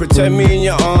 please protect me in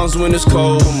your arms when it's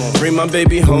cold. Bring my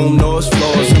baby home, know it's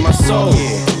flaws in my soul.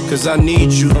 Cause I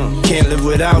need you, can't live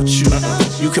without you.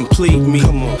 You complete me,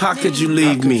 how could you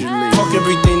leave me? Fuck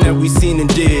everything that we seen and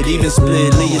did. Even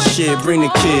split, leave your shit, bring the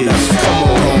kids. Come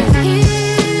on home.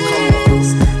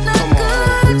 He's not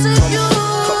good to you.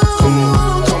 Come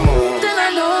on. Then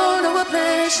I know a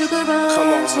place you could run Come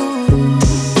on. to.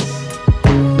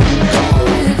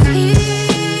 If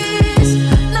he's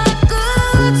not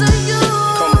good to you,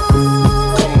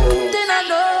 then I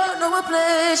know a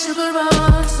place you could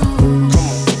run to.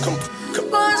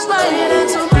 Boys riding out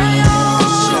to my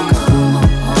own.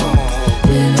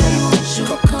 Baby, won't you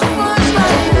come? Boys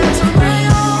riding out to my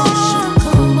own.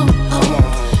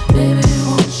 Baby,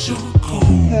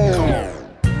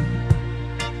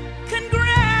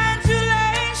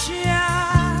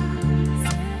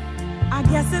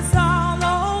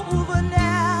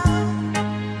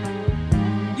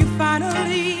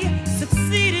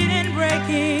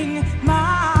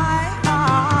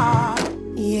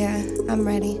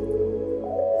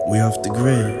 We off the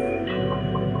grid.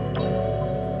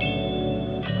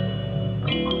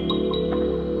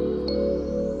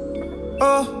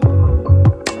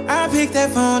 I pick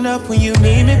that phone up when you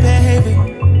need me, baby.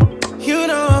 You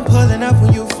know I'm pulling up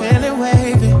when you feeling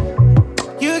wavy.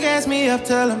 You gas me up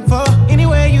till I'm full.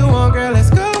 Anywhere you want, girl, let's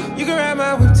go. You can ride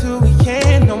my whip till we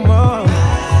can't no more.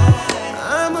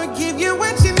 I'ma give you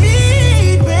what you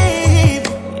need, babe.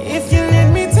 If you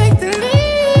let me take the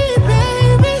lead,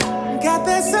 baby. Got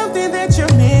that something that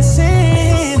you're missing.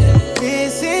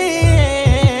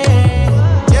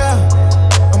 Yeah,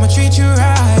 I'ma treat you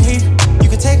right. You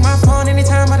can take my phone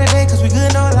anytime of the day, cause we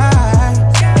good, no lie.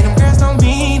 And them girls don't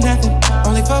mean nothing,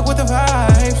 only fuck with the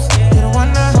vibes. You're the one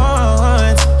I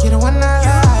want, you're the one I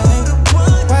like.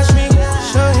 Watch me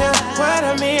show you what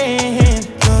I mean.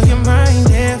 Blow your mind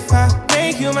if I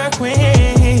make you my queen.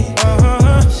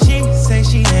 She say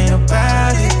she ain't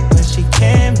about it, but she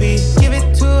can be. Give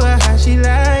it to her how she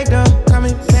like, though. Come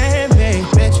and plan, babe.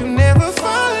 Bet you never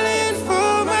falling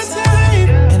for my type.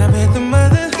 And I bet the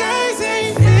mother guys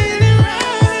ain't feeling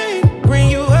right. Bring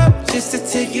you up just to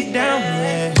take you down,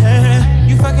 yeah.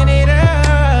 You fucking it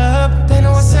up, they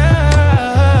know what's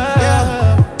up.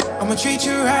 Yeah, I'ma treat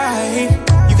you right.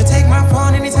 You can take my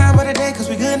phone anytime of the day, cause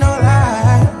we good, no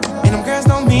lie. And them girls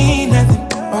don't mean nothing,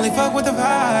 only fuck with the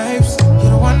vibes.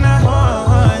 You're the one I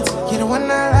want, you're the one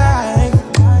I like.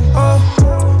 Oh,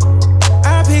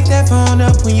 I pick that phone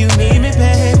up when you need me,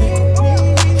 baby.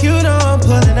 You know I'm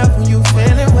pulling up when you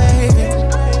feeling wavy.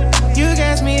 You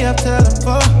gas me up till I'm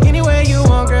full. Anywhere you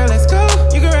want, girl, let's go.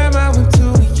 You can ride my whip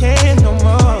till we can't no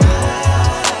more.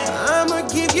 I'ma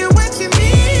give you what you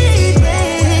need,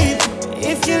 babe.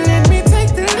 If you let me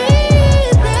take the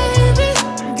lead, baby.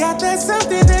 Got that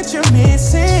something that you're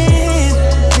missing.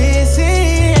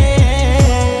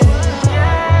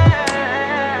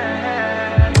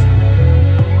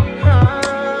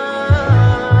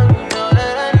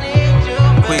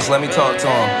 Please let me talk to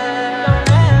him.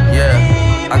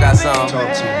 Yeah, I got some.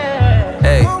 Talk to him.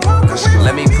 Hey,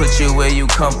 let me put you where you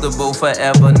comfortable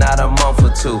forever, not a month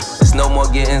or two. It's no more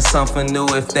getting something new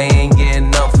if they ain't getting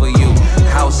enough for you.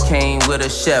 House came with a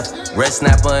chef, red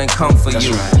snapper and come for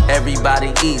you. Right.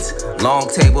 Everybody eats, long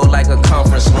table like a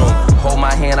conference room. Hold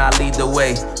my hand, I lead the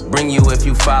way. Bring you if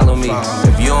you follow me.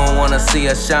 If you don't wanna see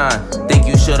us shine, think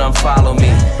you should unfollow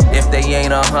me. If they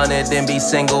ain't 100, then be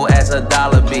single as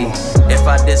 $1 be. If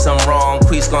I did something wrong,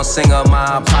 Queez gon' sing her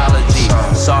my apology.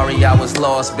 Sorry I was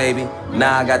lost, baby.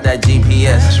 Now I got that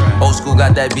GPS. Old school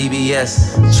got that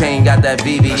BBS. Chain got that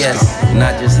VVS.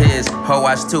 Not just his, her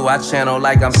watch too. I channel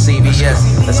like I'm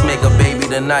CBS. Let's make a baby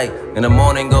tonight. In the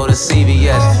morning go to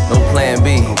CVS. No plan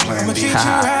B. I'ma treat you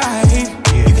right.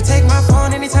 You can take my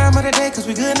phone anytime of the day, cause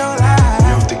we good, no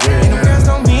lie. And them girls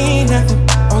don't mean nothing,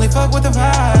 only fuck with the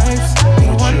vibes. You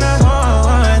the one I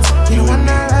want, you the one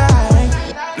I like.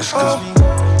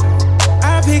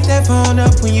 I pick that phone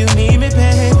up when you need me,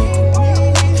 baby.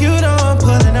 You know I'm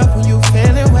pulling up when you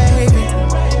feeling wavy.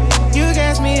 You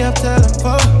gas me up till I'm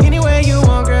full. Anywhere you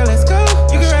want, girl, let's go.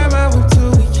 You can ride my whip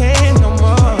till we can't no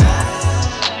more.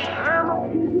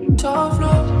 Tough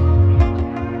love,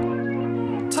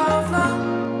 tough love.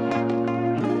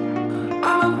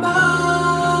 I'm above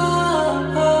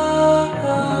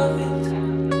it.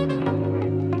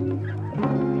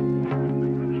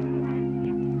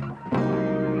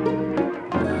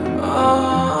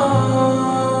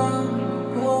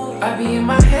 I be in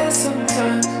my head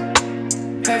sometimes,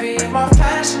 heavy in my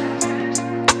passion.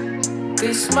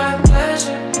 This my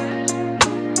pleasure.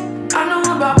 I know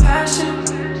about passion.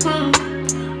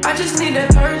 I just need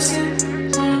that person.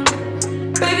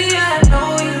 Baby, I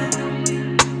know you.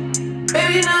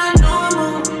 Baby, not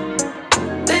normal.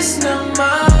 Listen to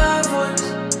my voice,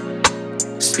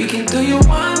 speaking through your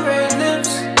wine red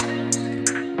lips.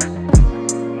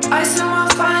 I still my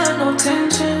fire, no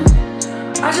tension.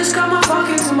 I just got my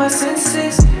fucking to my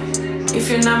senses. If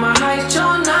you're not my height,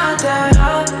 you're not that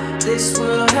high. This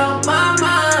will help my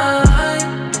mind.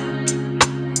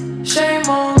 Shame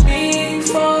on me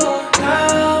for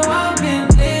how I've been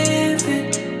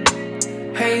living.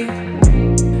 Hey,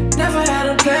 never had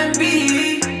a plan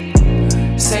B.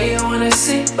 Say you wanna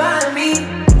sit by me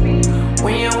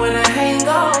when you wanna hang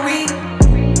all week.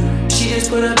 She just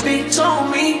put a bitch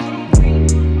on me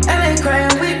and ain't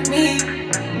crying with me.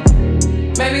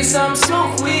 Maybe some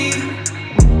smoke weed.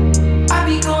 I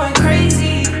be going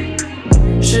crazy.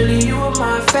 Surely you are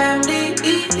my family.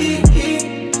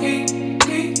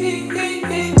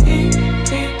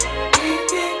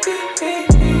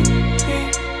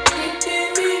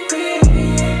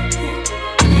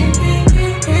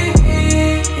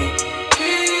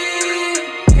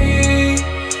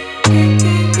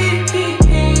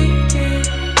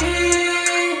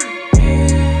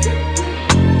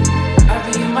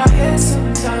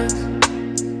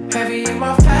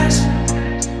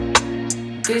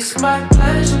 my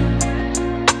pleasure.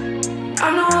 I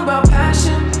know about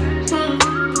passion.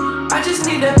 I just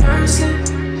need that person.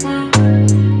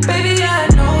 Baby, I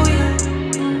know you.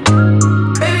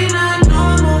 Baby, not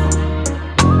normal.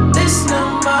 Listen to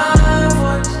my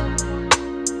voice,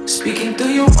 speaking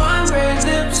through your warm red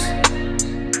lips.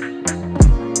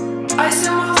 I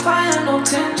set my fire, no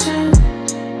tension.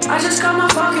 I just got my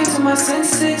fucking to my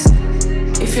senses.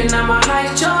 If you're not my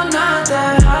height, you're not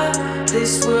that high.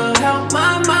 This will help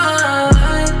my mind.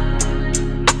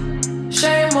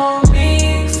 Shame on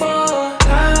me for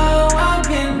how I've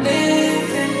been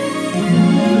living.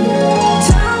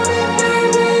 Tell me,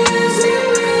 baby, is it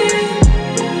real?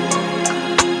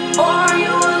 Or are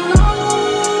you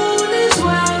alone as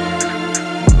well?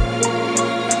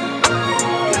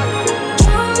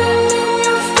 Drowning in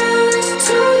your feelings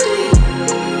too deep.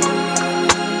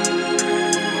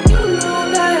 You know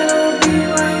that I'll be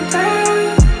right there.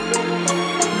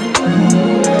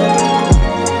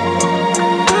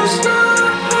 It's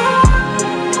not hard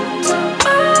to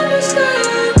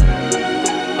understand.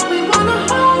 We wanna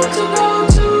hold to go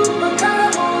to, but got a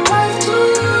whole life to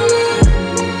live.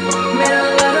 Made a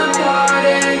lot of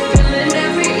party, feeling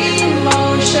every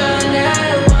emotion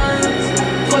at once.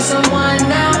 For someone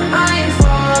now I ain't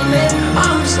falling,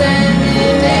 I'm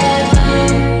standing at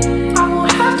love. I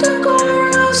won't have to go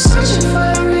around searching for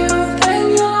the real thing,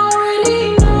 you already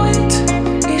know it.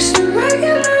 It's the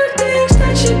regular things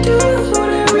that you do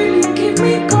that really keep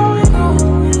me going.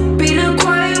 Be the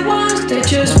quiet ones that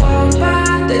just walk by,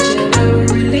 that you never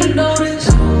really notice.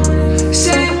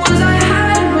 Same ones I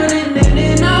had running in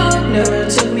and out, never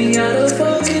took me out of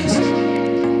focus.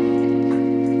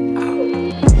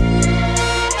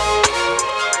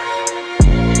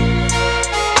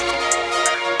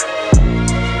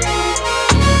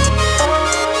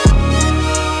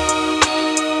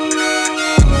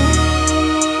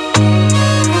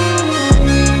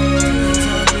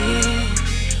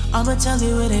 I'ma tell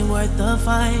you it ain't worth the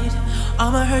fight.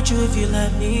 I'ma hurt you if you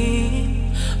let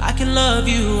me. I can love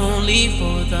you only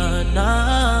for the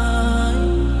night.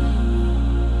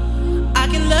 I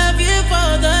can love you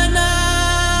for the night.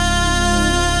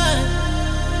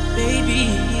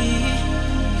 Baby,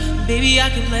 baby, I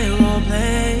can play role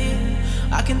play.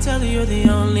 I can tell you you're the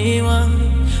only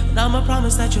one. And I'ma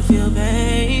promise that you'll feel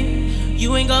pain.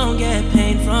 You ain't gon' get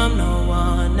pain from no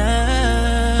one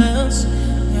else.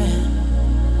 Yeah.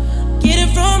 Get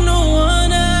it from no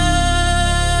one else.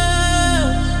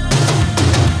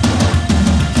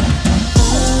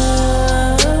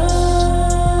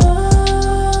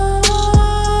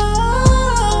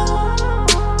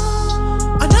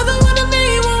 Another one of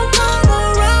me won't come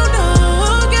around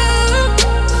again.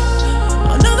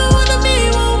 Another one of me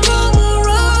won't come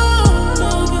around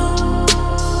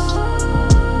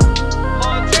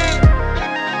again.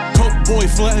 Coke boy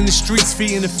flooding the streets,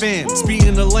 feet in the fan. Speed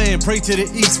in the land, pray to the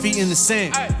east, feet in the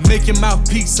sand. Make your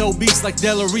mouthpiece obese like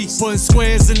Delarice. Putting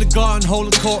squares in the garden,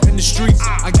 holding court in the streets.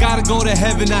 I gotta go to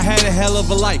heaven, I had a hell of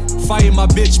a life. Fighting my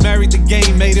bitch, married the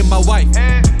game, made it my wife.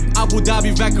 Abu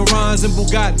Dhabi, Vacarons and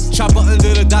Bugattis. Chopper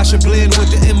under the Dasha blend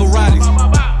with the Emiratis.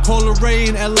 Polar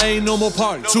rain, LA, no more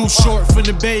party. Too short from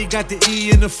the bay, got the E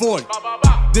in the 40.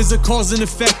 There's a cause and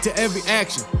effect to every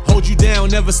action. Hold you down,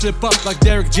 never slip up like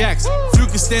Derek Jackson. If you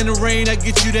can stand the rain, I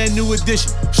get you that new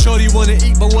edition. Shorty wanna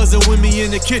eat, but wasn't with me in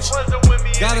the kitchen.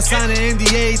 Gotta sign an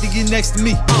NDA to get next to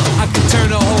me. I can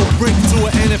turn a whole brick to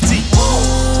an NFT.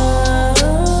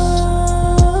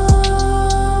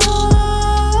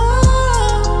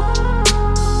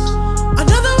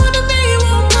 Another one of me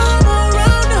won't come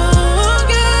around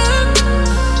again.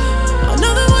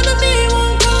 Another one of me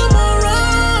won't come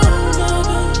around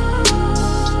again.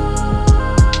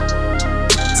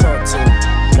 Talk to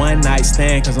me. One night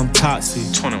stand, cause I'm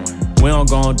toxic. 21. We don't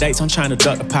go on dates, I'm tryna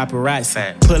duck the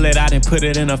paparazzi. Pull it out and put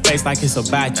it in her face like it's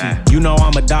about you. You know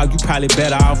I'm a dog, you probably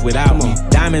better off without me.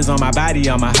 Diamonds on my body,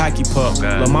 on my hockey puck.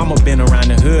 Lil' mama been around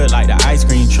the hood like the ice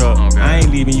cream truck. I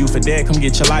ain't leaving you for dead, come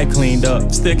get your life cleaned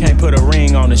up. Still can't put a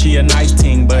ring on her, she a nice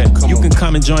team, but you can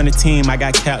come and join the team, I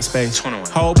got cap space.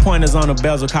 Whole pointers on the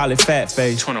bezel, call it fat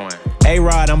face.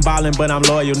 A-Rod, I'm ballin', but I'm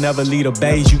loyal, never lead a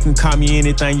base. You can call me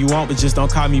anything you want, but just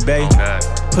don't call me babe.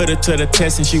 Put her to the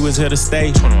test and she was here to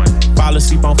stay. Fall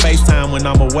asleep on FaceTime when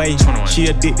I'm away. She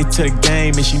addicted to the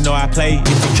game and she know I play. If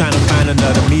you tryna find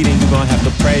another meeting, you gon' have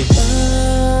to pray.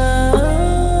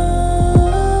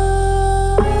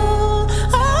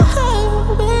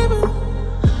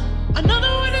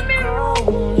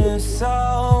 So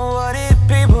what if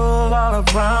people all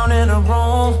around in a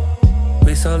room?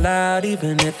 We so loud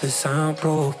even if it's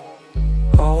soundproof.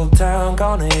 Whole town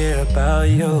gonna hear about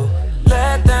you.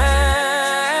 Let them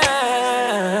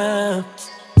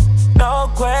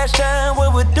question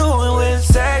what we're doing with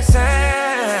sexing.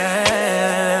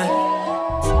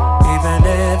 Even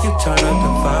if you turn up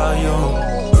the volume,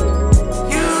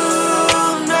 you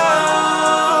know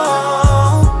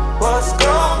what's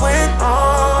going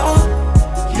on.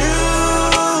 You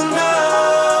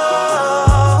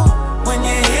know when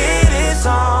you hear this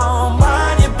song,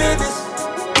 mind your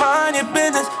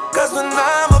business, cause when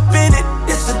I'm up in it,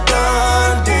 it's a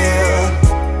done deal.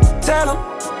 Tell them,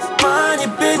 mind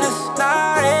your business,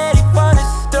 not ready for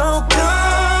this, don't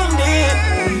come near.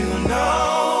 You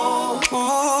know,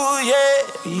 ooh yeah,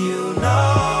 you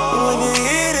know, when you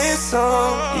hear this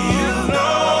song, you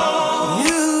know,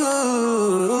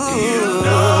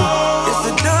 it's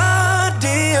a done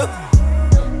deal.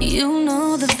 You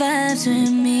know the vibes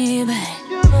with me,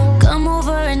 babe. Come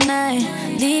over at night,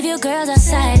 leave your girls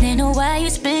outside. They know why you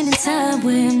spending time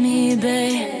with me,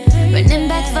 babe. Running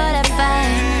back for that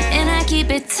fight, and I keep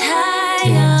it tight.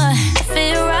 I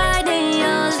fit right in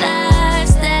your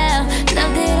lifestyle.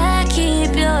 Love that I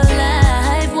keep your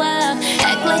life wild.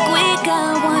 Act like we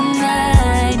got one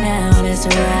night now. That's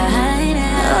right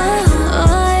now.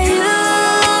 Oh, you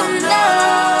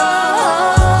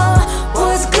know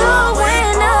what's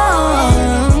going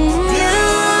on. You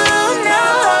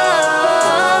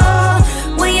know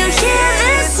when you hear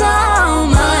this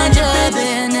song, mind your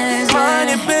business, Mind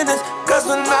your business, cause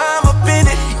when I'm up in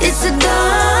it, it's a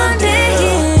done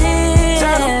deal.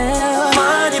 tell them,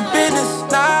 mind your business,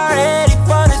 not ready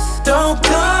for this, don't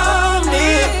come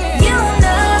near. You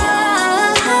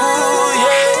know, Ooh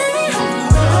yeah,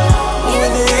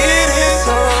 when you hear this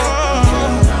song,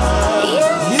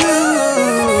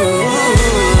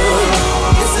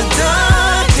 it's a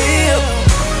done deal,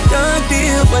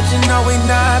 but you know we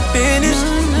not finished.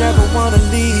 Never wanna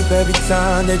leave every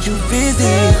time that you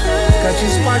visit. Got you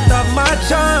sparked up my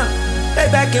charm. Lay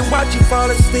back and watch you fall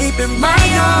asleep in my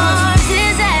arms.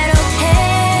 is that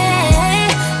okay?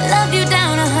 Love you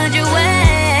down 100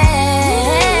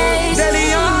 ways.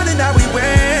 Daily on and now we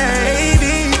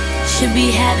wavy. Should be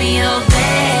having your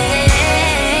baby.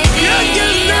 Yeah, you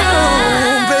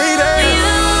know, baby. You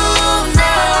know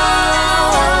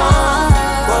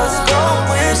What's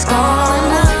going on?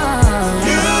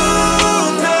 You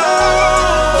know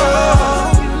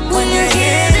when you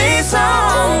hear this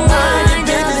song, mind your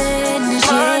business,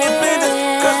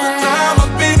 cause when I'm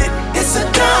up in it, it's a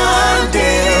done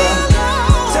deal.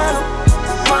 Tell them,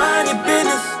 mind your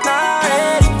business, not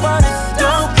ready for this,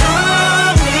 don't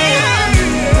come near.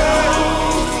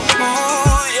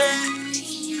 Ooh, yeah.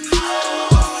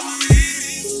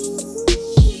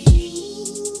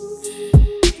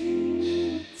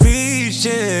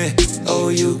 Reaching, oh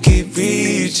you keep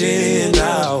reaching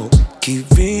out, keep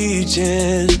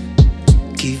reaching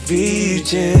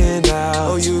out.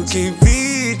 Oh you keep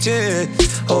reaching,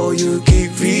 oh you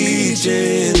keep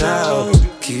reaching out,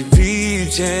 keep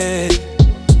reaching.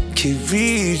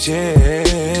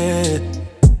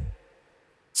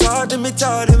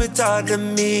 Talk to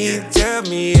me, tell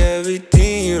me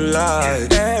everything you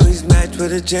like. Aries match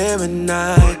with a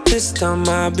Gemini, this time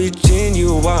I'll be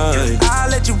genuine. I'll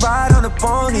let you ride on a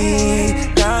pony,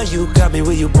 now you got me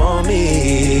where you want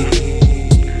me.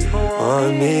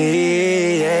 On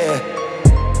me, yeah.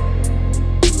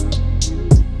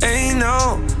 Ain't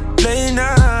no late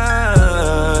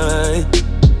night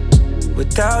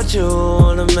without you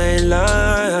on the main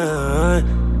line.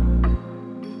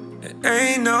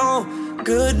 Ain't no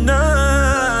good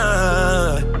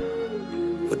night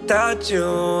without you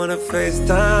on a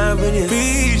FaceTime. When you're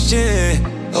reaching,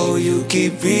 oh you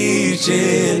keep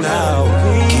reaching out,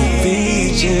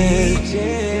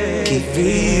 keep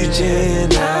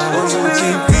reaching out. Oh you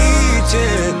keep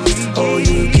reaching, oh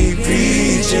you keep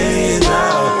reaching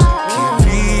out,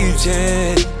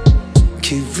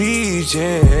 keep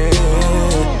reaching.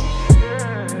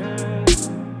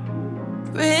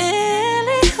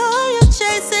 really who you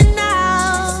chasing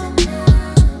now?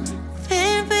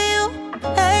 Feeling for you,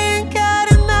 ain't got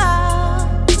him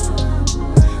out.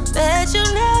 Bet you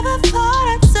never thought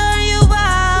I'd turn you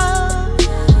out.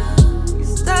 You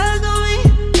stuck on me,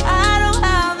 I don't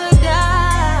have the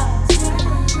guts.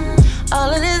 All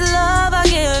of this love, I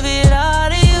give it all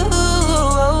to you.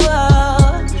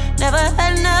 Never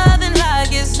had nothing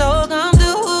like it, so come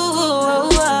do.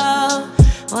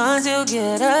 Once you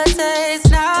get a taste,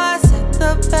 now I set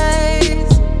the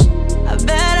pace. I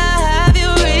bet I have you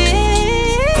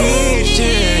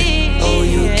Reaching, oh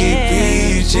you keep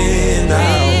reaching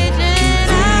out,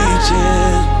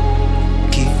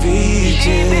 keep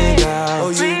reaching out. Oh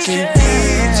you keep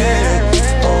reaching,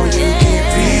 oh you keep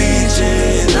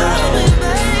reaching out,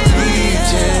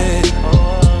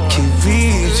 keep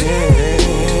reaching.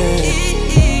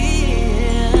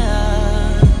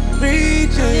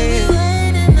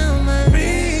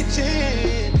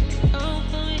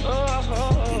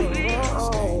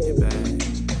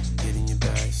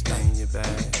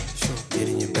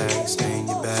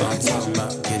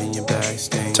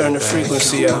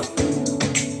 frequency up.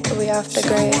 We off the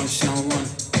grid.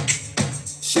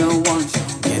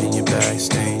 Get in your bag,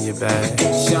 stay in your bag.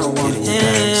 Get in your bag,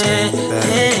 stay in your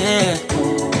bag.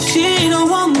 She don't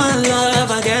want my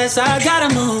love, I guess I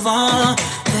gotta move on.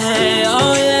 Hey,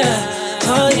 oh yeah,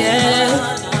 oh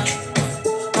yeah.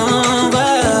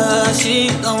 But she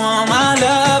don't want my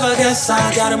love, I guess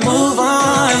I gotta move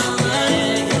on.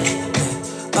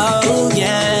 Oh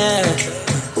yeah,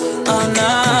 oh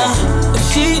no. If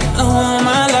she don't want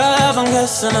my love, I'm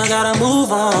guessing I gotta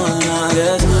move on.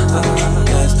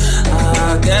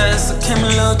 I guess I came a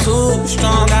little too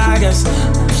strong, I guess.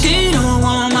 If she don't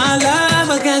want my love,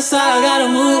 I guess I gotta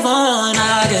move on,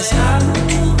 I guess.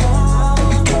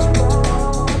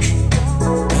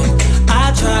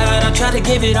 I tried to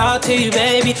give it all to you,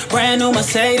 baby. Brand new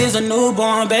Mercedes, a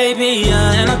newborn baby,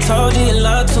 yeah. And I told you your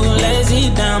love too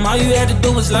lazy, damn. All you had to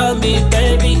do was love me,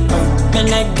 baby. And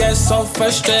that gets so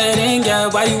frustrating, yeah.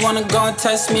 Why you wanna go and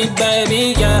test me,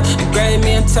 baby, yeah. You grade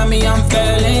me and tell me I'm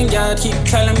failing, yeah. Keep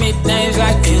telling me things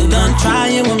like you done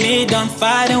trying with me, done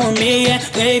fighting with me, yeah.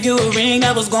 Gave you a ring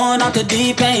that was going off the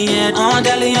deep end, yeah. On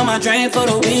Dudley on my drain for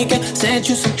the weekend. Sent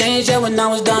you some things, yeah, when I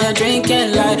was done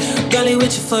drinking. Like, girlie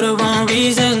with you for the wrong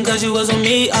reason, cause you was with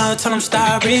me, tell them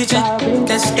stop reaching.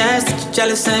 Guess that's that you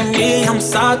jealous of me. I'm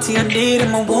salty, I need it,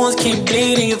 my wounds keep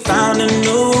bleeding. You found a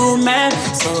new man,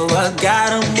 so I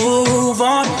gotta move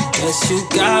on. Guess you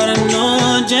got a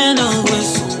new agenda with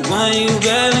someone you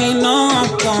barely know. I'm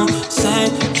gon' say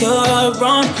you're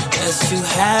wrong. Guess you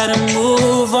had to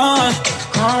move on.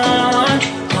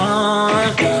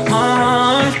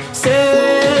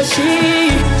 Said she,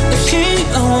 if she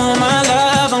don't want my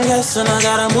love, I'm guessing I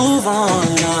gotta move on.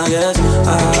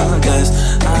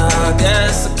 I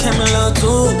guess I came a little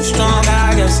too strong,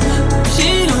 I guess. If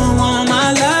she don't want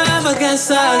my love, I guess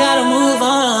I gotta move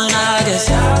on, I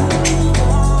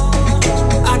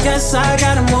guess I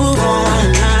gotta move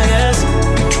on, I guess.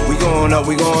 We going up,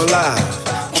 we going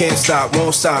live. Can't stop,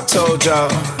 won't stop, told y'all.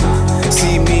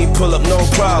 See me pull up, no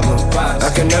problem. I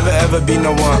can never ever be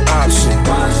no one option.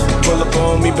 Pull up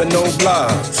on me, but no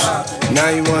blogs. Now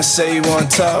you wanna say you wanna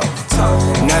talk.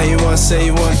 Now you wanna say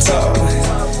you wanna talk.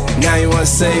 Now you wanna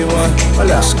say you want. Oh,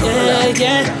 let's go.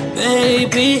 Yeah,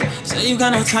 baby. Say you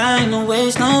got no time, no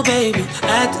waste, no baby.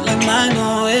 Act like mine,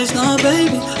 no waste, no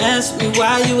baby. Ask me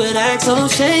why you would act so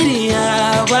shady.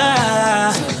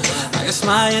 Why? I guess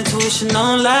my intuition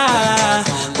don't lie.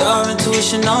 Your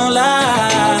intuition don't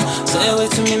lie. Say way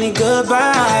too many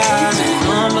goodbyes.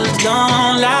 Numbers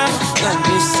don't lie. Let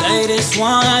me say this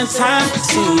one time.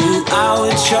 See you out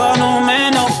with your new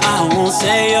man. No, I won't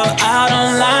say you're out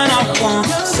of line. I won't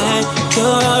say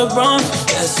you're wrong.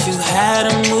 Guess you had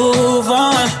to move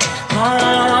on.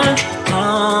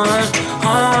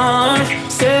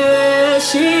 Said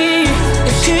she,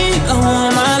 if she don't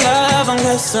want my love, I'm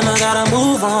guessing I gotta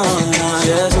move on.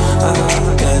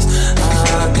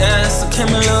 I guess I came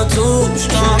a little too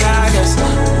strong, I guess.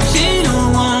 If she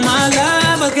don't want my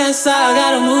love, I guess I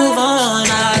gotta move on,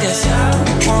 I guess. I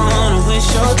don't wanna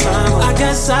waste your time, I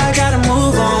guess I gotta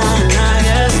move on, I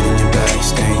guess. Get in your bag,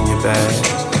 stay in your bag.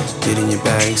 Get in your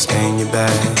bag, stay in your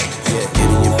bag. Get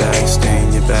in your bag, stay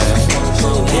in your bag.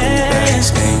 Get in your bag,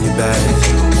 stay in your bag.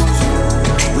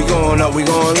 We going up, we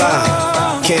going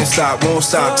live. Can't stop, won't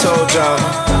stop, told y'all.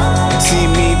 See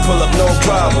me pull up, no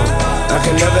problem. I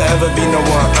can never ever be no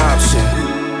one option.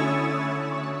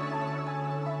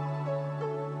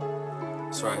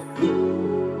 That's right.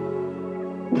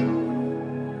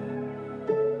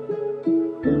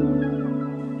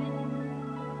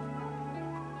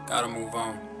 Gotta move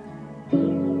on.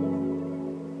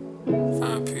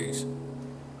 Find peace.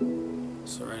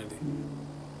 Serenity.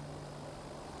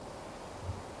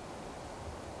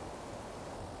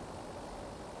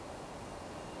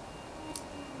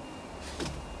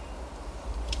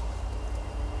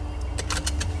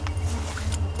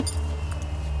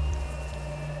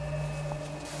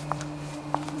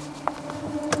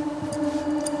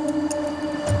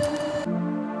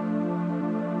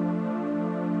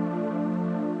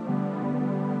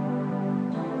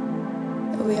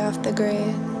 We off the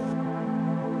grid.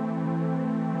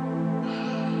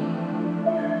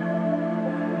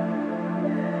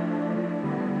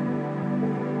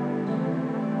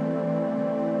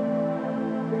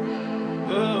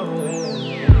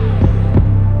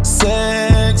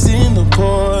 Sex in the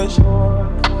Porsche.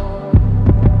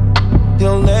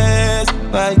 Your legs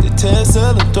like the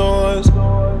Tesla doors.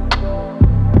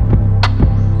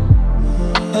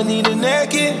 I need a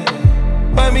naked,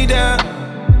 wipe me down.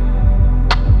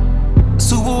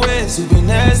 Super wet, super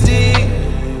nasty.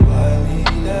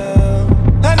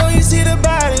 I know you see the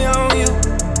body on you.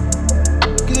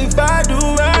 Cause if I do,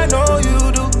 I know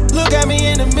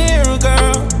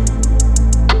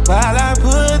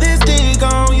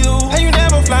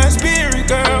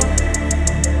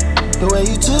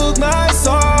way you took my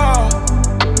soul.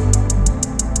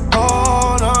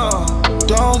 Hold on,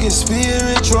 don't get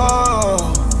spiritual.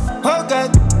 Okay,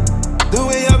 the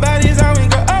way your body's on me,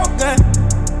 go okay.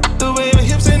 The way your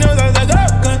hips and those are like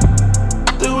okay.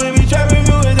 The way we trapping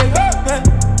through is like okay.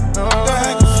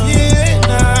 I can feel it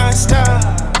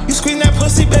non-stop. You scream that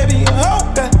pussy, baby,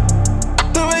 okay.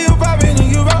 The way you poppin'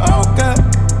 and you roll okay.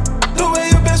 The way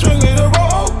your best friend play the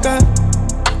role okay.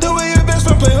 The way your best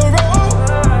friend play a role.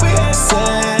 We had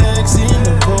sex in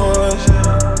the Porsche.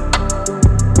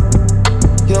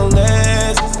 Your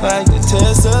legs like the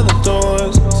test of the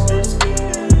doors.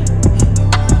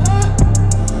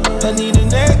 I need a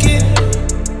naked,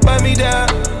 bite me down.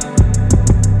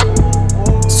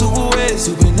 Super wet,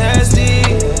 super nasty.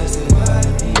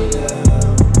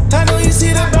 I know you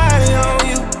see the body on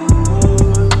you.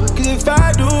 Cause if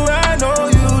I do, I know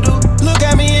you do. Look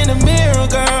at me in the mirror,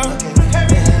 girl,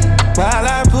 while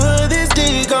I put this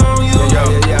dick on you.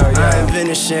 I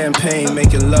invented champagne,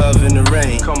 making love in the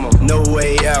rain. Come on. No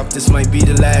way out, this might be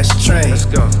the last train. Let's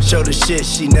go. Show the shit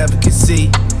she never could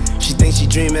see. She thinks she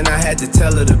dreaming, I had to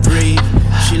tell her to breathe.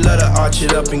 She let her arch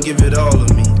it up and give it all of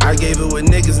me. I gave her what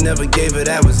niggas never gave her,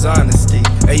 that was honesty.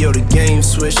 Ayo, the game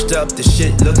switched up, the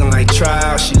shit looking like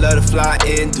trial. She let her fly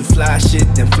in, do fly shit,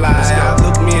 then fly out.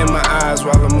 Look me in my eyes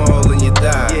while I'm all in your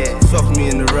thighs. Yeah. Fuck me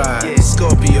in the ride, yeah.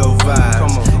 Scorpio vibes.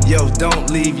 Come on. Yo,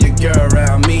 don't leave your girl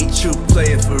around me. True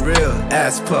player for real,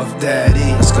 ass Puff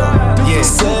Daddy. Let's go. Yeah.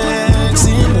 Sex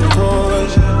in the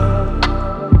Porsche.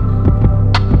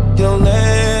 Your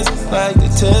legs like the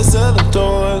test of the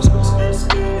doors.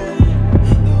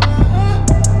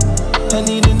 I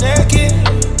need a naked,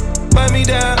 bite me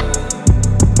down.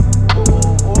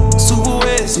 Super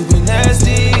wet, super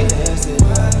nasty.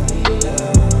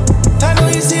 I know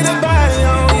you see the body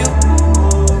on you.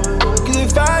 Cause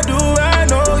if I do, I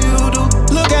know you do.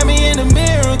 Look at me in the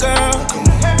mirror, girl,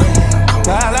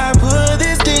 while I put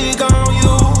this dick on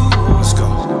you. Let's go.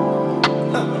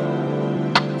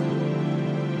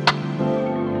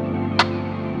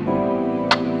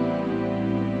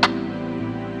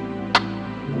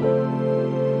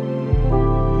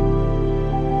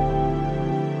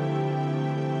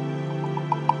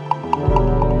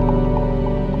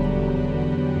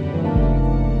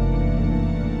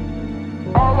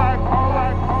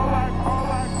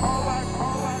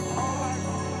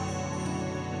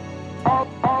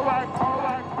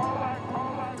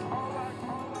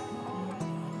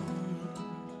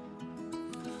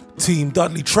 Team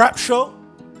Dudley Trap Show.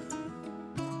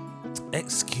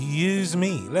 Excuse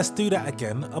me. Let's do that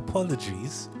again.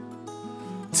 Apologies.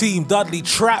 Team Dudley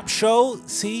Trap Show.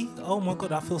 See? Oh my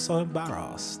God, I feel so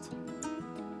embarrassed.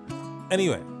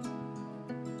 Anyway.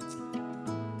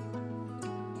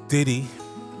 Diddy.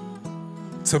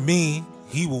 To me,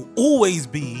 he will always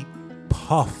be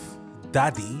Puff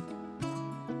Daddy.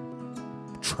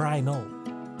 Try No.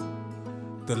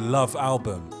 The Love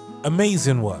album.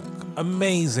 Amazing work.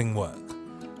 Amazing work.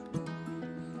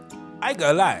 I ain't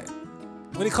gonna lie.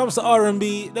 When it comes to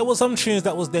R&B, there was some tunes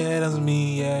that was there. That's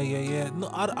me. Yeah. No,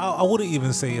 I wouldn't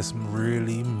even say it's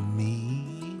really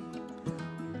me.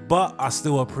 But I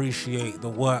still appreciate the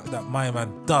work that my man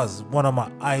does. One of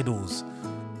my idols.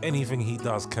 Anything he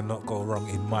does cannot go wrong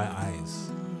in my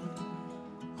eyes.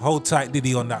 Hold tight,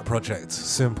 Diddy, on that project.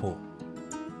 Simple.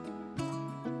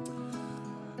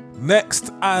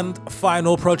 Next and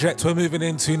final project we're moving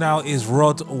into now is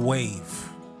Rod Wave.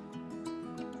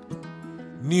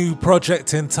 New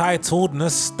project entitled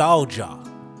Nostalgia.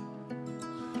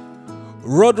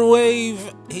 Rod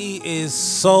Wave, he is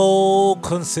so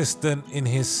consistent in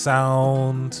his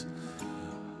sound.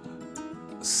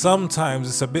 Sometimes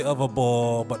it's a bit of a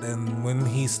bore, but then when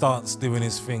he starts doing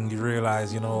his thing, you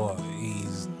realize, you know what,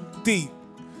 he's deep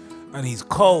and he's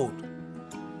cold.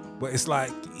 But it's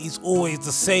like he's always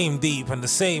the same deep and the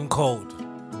same cold.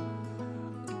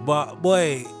 But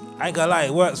boy, I ain't gonna lie,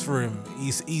 it works for him.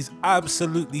 He's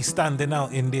absolutely standing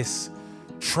out in this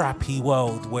trappy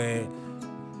world where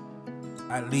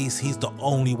at least he's the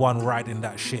only one riding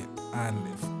that ship, and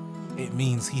it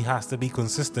means he has to be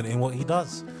consistent in what he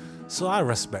does. So I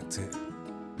respect it.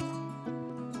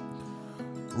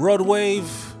 Rod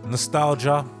Wave,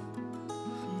 Nostalgia,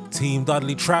 Team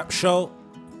Dudley Trap Show.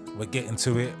 We're getting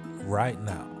to it right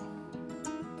now.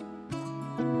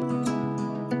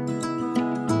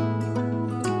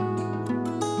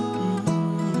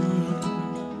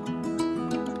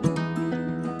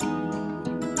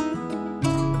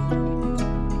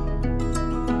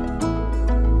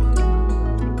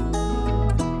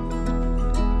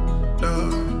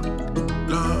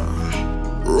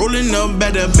 Pulling up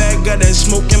at the back, got that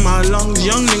smoke in my lungs.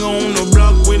 Young nigga on the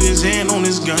block with his hand on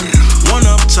his gun. One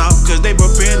up top, cause they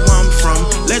prepared where I'm from.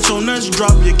 Let your nuts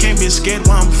drop, you can't be scared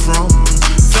where I'm from.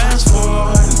 Fast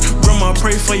forward, grandma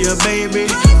pray for your baby.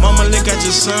 Mama look at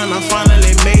your son, I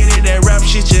finally made it. That rap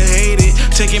shit you hated,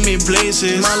 taking me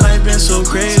places. My life been so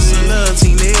crazy, little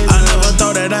teenager. I never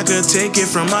thought that I could take it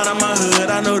from out of my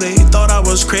hood. I know they thought I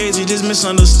was crazy, just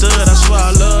misunderstood. I swear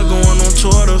I love going on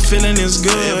tour, the feeling is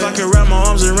good. If I could wrap my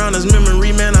arms around this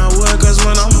memory, man, I would. Cause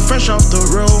when I'm fresh off the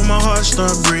road, my heart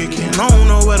start breaking. I don't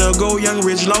know where to go, young,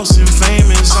 rich, lost and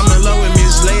famous. I'm in love with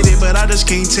Miss Lady, but I just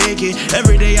can't take it.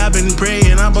 Every day I've been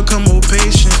praying, I become more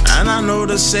patient. And I know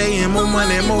the saying, more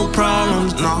money, more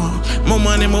problems. No, more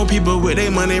money, more people with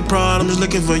their money problems.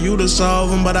 Looking for you to solve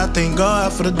them, but I thank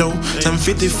God for the dough.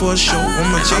 750 for a show,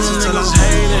 I'ma chase it till I'm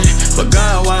hating. But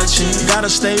God watching, gotta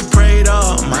stay prayed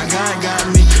up. My God got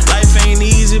me. Life ain't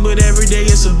easy, but every day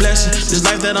it's a blessing. This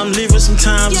life that I'm living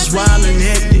sometimes is wild and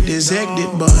hectic. It's hectic,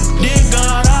 but dear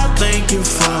God, I thank you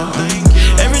for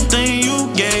everything you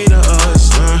gave to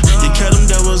us. You kept them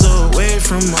devils away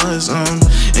from us, and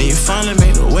you finally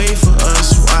made a way for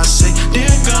us. So I say,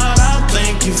 dear God, I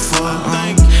thank you for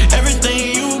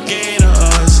everything you gave to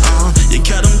us. You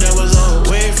kept them devils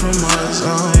away from us,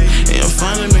 and you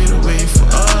finally made a way for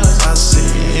us. I say,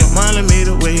 you finally made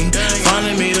a way,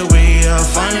 finally made a way,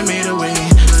 finally made a way,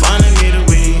 finally made a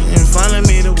way, and finally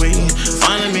made a way,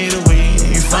 finally made a way,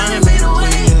 and finally made a way.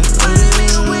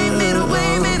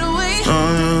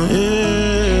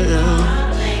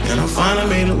 Finally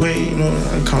made a way, you know,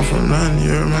 I come from nothing,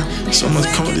 you hear me? So much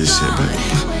come with this shit, but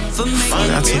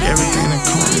finally I take everything that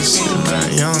come with this shit, man.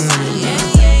 Young nigga,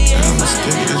 man. And I'ma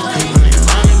still get this paper, nigga.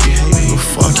 You hate me, but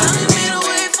fuck it, nigga.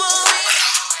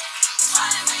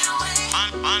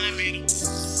 Finally made a way.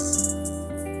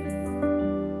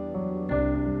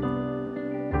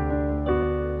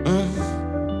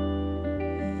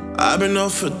 I've been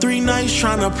up for 3 nights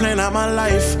trying to plan out my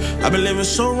life. I've been living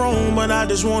so wrong, but I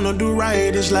just wanna do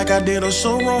right. It's like I did her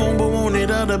so wrong, but wanted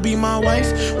her to be my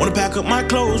wife. Wanna pack up my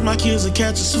clothes, my kids will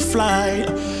catch us a flight.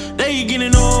 They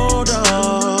getting older.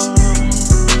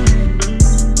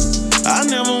 I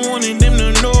never wanted them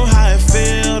to know how it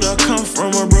felt to come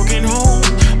from a broken home.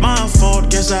 My fault,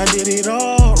 guess I did it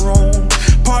all wrong.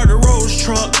 Part of the Rose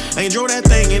truck, ain't drove that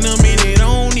thing in a minute. I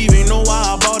don't even know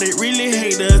why I bought it. Really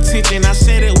hate the attention. I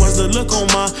said it was the look on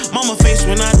my mama face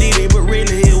when I did it, but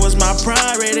really it was my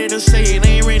pride ready to say it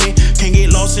ain't ready. Can't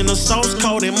get lost in the sauce,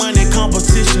 called it money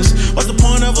competitions. What's the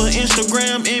point of an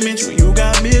Instagram image when you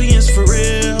got millions for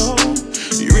real?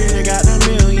 You really got the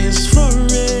millions for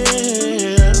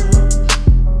real.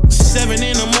 7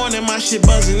 in the morning, my shit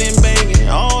buzzing and banging.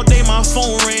 All day my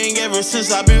phone ring ever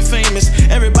since I've been famous.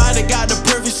 Everybody got the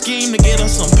perfect scheme to get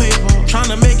us some paper.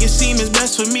 Tryna make it seem it's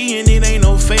best for me and it ain't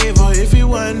no favor. If it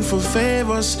wasn't for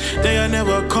favors, they'll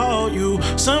never call you.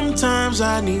 Sometimes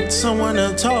I need someone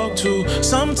to talk to.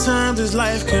 Sometimes this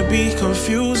life can be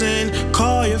confusing.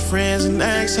 Call your friends and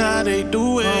ask how they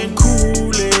doing. I'm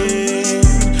coolin'.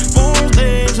 Most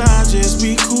days I just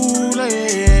be coolin'.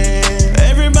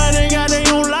 Everybody got their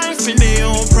own life and their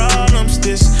own problems.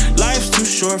 This life's too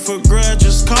short for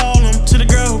grudges. Call them. To the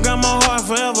girl who got my heart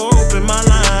forever, open my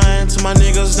line. To my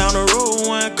niggas down the road,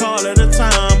 one call at a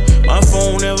time. My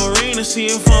phone never ring to see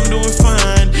if I'm doing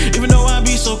fine. Even though I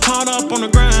be so caught up on the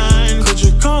grind. Could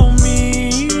you call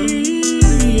me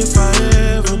if I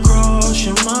ever cross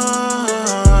your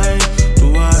mind?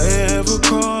 Do I ever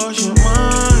cross your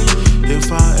mind?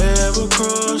 If I ever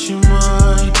cross your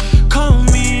mind, call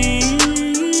me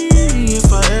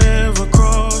if I ever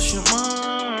cross your mind.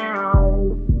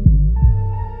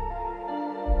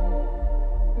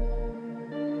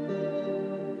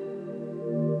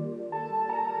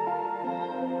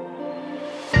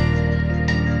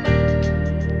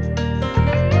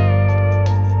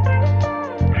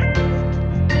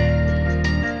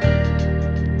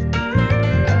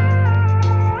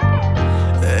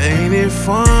 Ain't it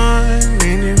fun?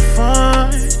 Ain't it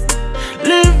fun?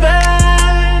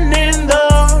 Living in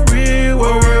the real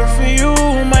world. What work for you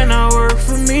might not work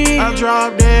for me. I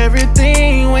dropped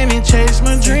everything when it chased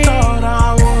my dream. They thought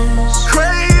I was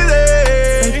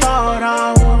crazy. They thought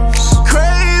I was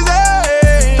crazy.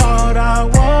 They thought I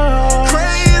was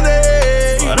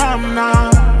crazy. But I'm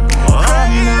not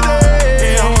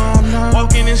crazy. I'm not.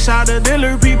 Walking inside the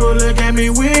dealer, people look at me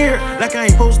weird, like I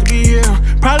ain't supposed to be here.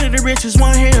 Probably the richest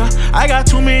one here. I got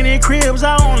too many cribs,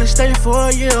 I only stay for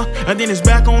a year. And then it's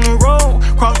back on the road,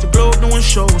 cross the globe doing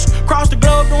shows. Cross the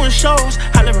globe doing shows.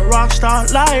 I live a rock star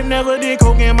life, never did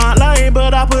coke in my life,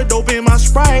 but I put dope in my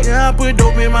Sprite. Yeah, I put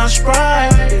dope in my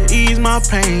Sprite to ease my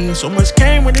pain. So much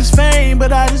came with this fame,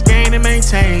 but I just gain and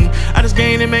maintain. I just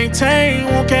gain and maintain.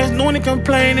 Won't catch no one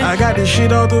complaining. I got this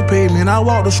shit off the pavement. I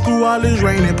walk the school while it's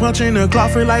raining, punching the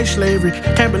clock feel like slavery.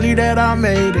 Can't believe that I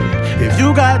made it. If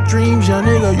you got dreams, young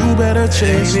nigga, you better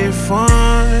chase. Ain't it fun?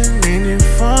 Ain't it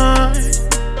fun?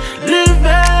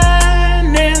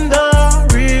 Living in the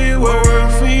real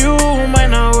world for you might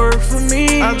not work for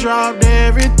me. I dropped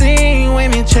everything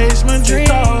when it chased my dream. They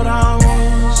thought I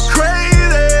was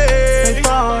crazy. They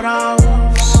thought I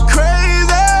was crazy.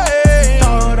 They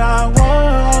thought I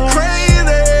was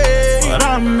crazy. But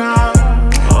I'm not.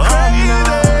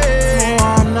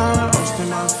 I'm not. Lost in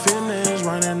my feelings,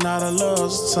 running out of love.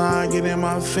 Time getting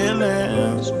my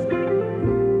feelings.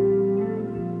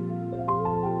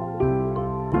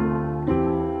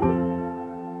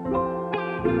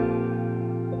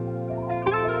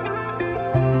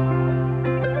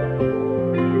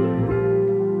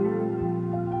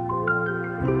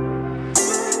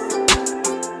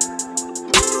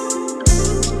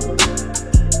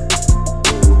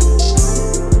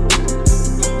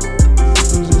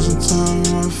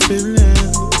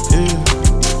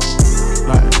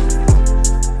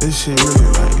 Shit really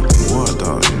like war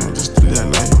dog, you know, just to that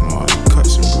life, you know,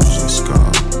 cuts and bruises and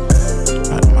scars.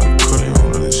 Like my cutting all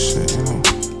of this shit, you know.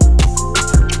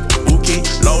 Okay,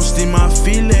 lost in my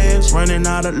feelings, running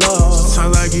out of love.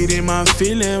 Sometimes I get in my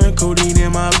feeling with codeine in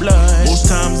my blood. Most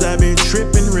times I been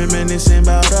tripping, reminiscing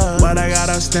about us. But I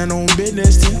gotta stand on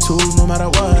business, 10 toes, no matter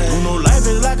what. You know, life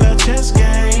is like a chess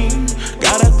game.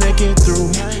 Gotta think it through.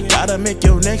 Gotta make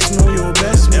your next know your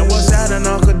best. And what's that an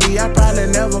Uncle D? I probably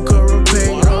never could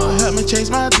repay. Help me chase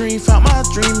my dream, found my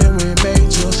dream and we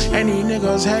major. And these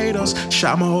niggas hate us.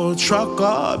 Shot my whole truck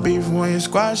up, beef when you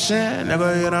squashing.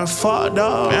 Nigga hit a fuck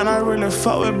dog. Man, I really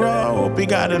fuck with bro. Hope he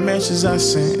got the messages I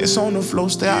sent. It's on the floor,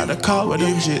 stay out the car with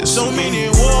them jits. So many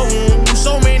war wounds,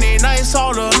 so many nights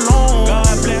all alone.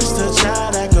 God bless the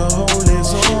child that can hold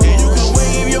his own. And you can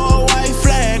wave your white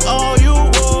flag all you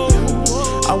want.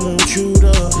 I want you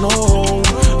to know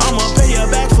I'ma pay you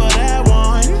back for that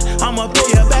one. I'ma pay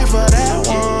you back for that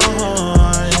one.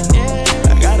 I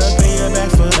gotta pay you back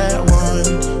for that one.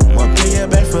 I'ma pay you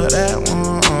back for that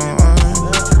one.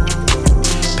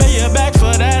 Pay you back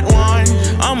for that one.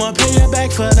 I'ma pay you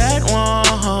back for that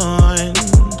one.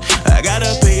 I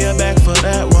gotta pay you back for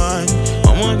that one.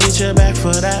 I'ma get you back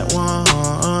for that one.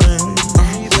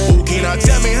 Now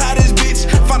tell me how this bitch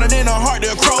found it in her heart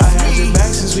to cross me. I had your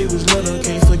back since we was little,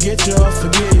 can't forget you or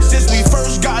forget you. Since we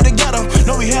first got together,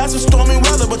 know we had some stormy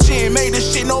weather, but you ain't made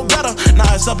this shit no better.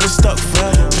 Now it's up and stuck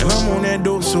forever. And I'm on that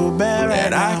dope so bad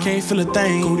that I can't feel a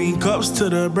thing. Codeine cups to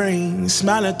the brain,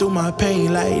 smiling through my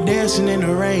pain like dancing in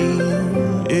the rain.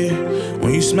 Yeah,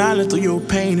 when you smiling through your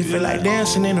pain, it feel like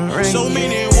dancing in the rain. So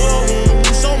many war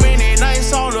wounds, so many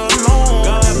nights all alone.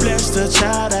 God bless the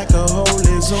child that can hold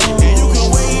his own. And you can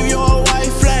wave your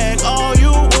white flag all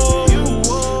you want.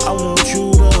 I want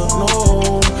you to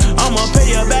know I'ma pay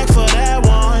you back for that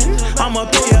one. I'ma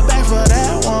pay you back for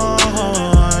that one.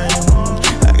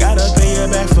 I gotta pay you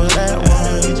back for that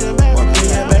one. I'ma pay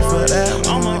you back for that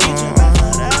one. I'ma get you back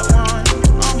for that one.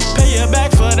 Pay you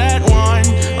back for that one.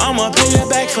 I'ma pay you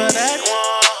back for that one.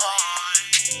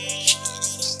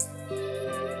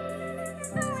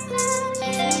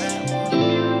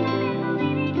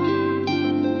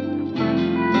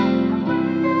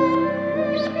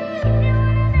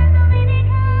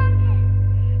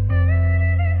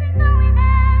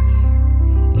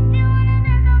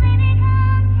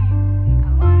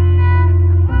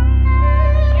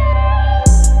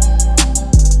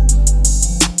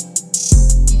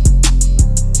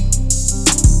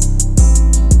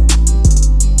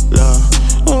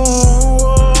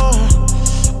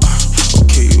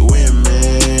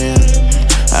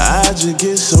 You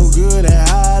get so good at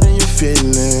hiding your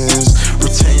feelings,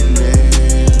 pretending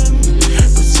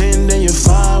you're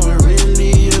fine when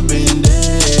really you've been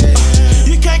dead.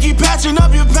 You can't keep patching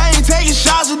up your pain, taking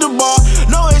shots at the bar.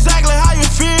 Know exactly how you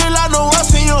feel, I know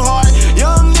what's in your heart.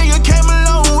 Young nigga came a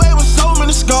long way with so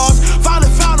many scars.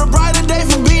 Finally found a brighter day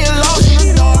from being lost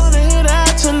in the dark. Don't wanna hear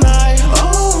that tonight.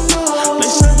 Oh no,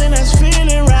 there's something that's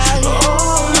feeling right.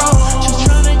 Oh no, she's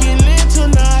trying to get lit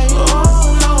tonight.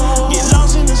 Oh no, get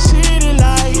lost in the city.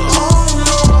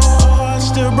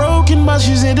 But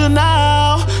she's in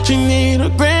denial. She need a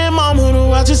grandmama to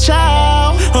watch a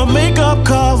child. Her makeup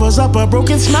covers up a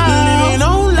broken smile. Living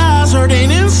on lies,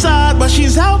 hurting inside, but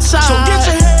she's outside. So get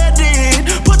your head in,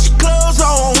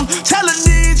 on. Tell a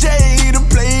DJ to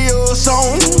play your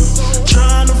song.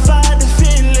 Trying to fight the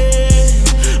feeling,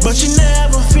 but you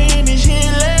never finish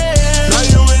healing. Now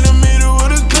you in the middle of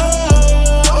the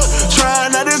club,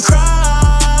 trying not to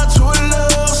cry to a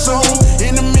love song.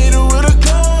 In the middle of the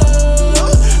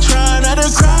club, trying not to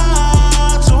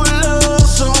cry to a love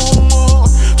song,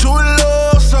 to a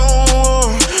love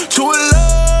song, to a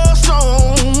love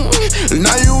song.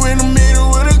 Now you in the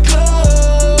middle of the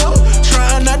club,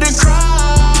 trying not to cry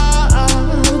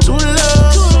to a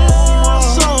love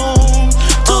song,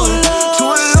 to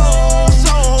a love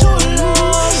song.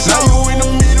 Now you in the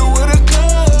middle of the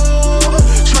club,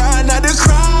 trying not to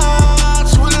cry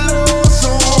to a love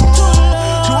song,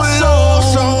 to a love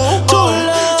song,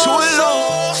 to a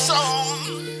love song.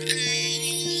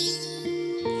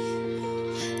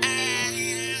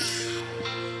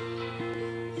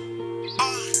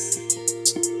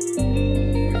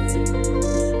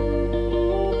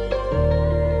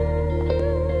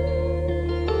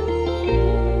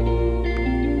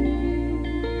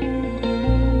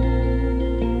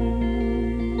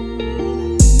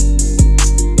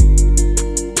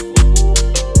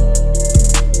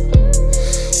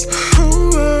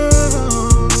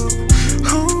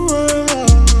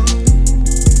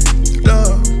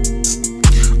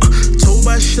 Told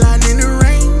by sliding in the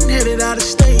rain, headed out of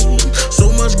state.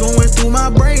 So much going through my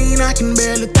brain, I can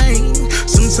barely think.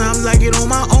 Sometimes I get on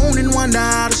my own and wander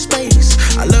out of space.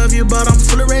 I love you, but I'm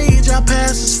full of rage. Our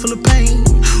past is full of pain.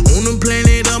 On a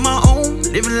planet of my own,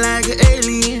 living like an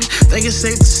alien. Think it's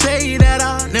safe to say that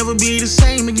I'll never be the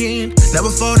same again. Never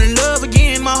fall in love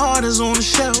again, my heart is on the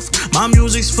shelf. My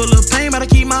music's full of pain, but I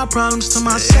keep my problems to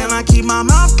myself. I keep my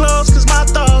mouth closed, cause my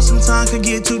thoughts sometimes could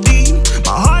get too deep.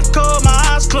 My heart cold, my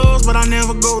eyes closed, but I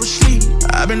never go to sleep.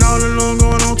 I've been all alone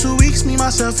going on 2 weeks, me,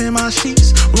 myself, and my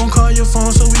sheets. We gon' call your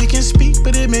phone so we can speak,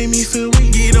 but it made me feel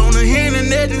weak. Get on the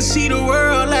internet and see the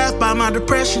world laugh by my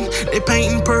depression. They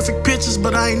painting perfect pictures,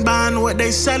 but I ain't buying what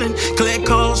they selling. Collect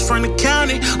calls from the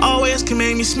county, always can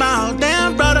make me smile.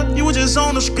 Damn, brother, you were just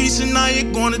on the streets and now you're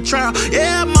going to trial.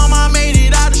 Yeah, mama, I made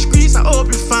it out the streets, I hope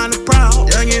you find it proud.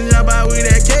 Young and jump out with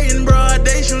that K in broad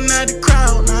day, shooting at the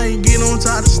crowd. Now you get on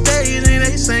top of the stage and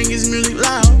they sing his music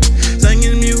loud. Sing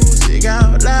his music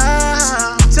out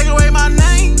loud. Take away my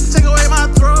name, take away my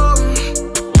throne,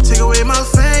 take away my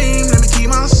fame, let me keep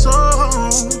my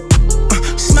soul.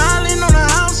 Smiling on the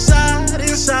outside,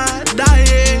 inside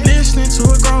dying. Listening to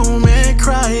a grown man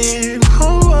crying.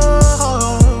 Oh, oh,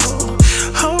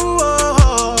 oh, oh,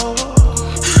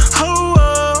 oh,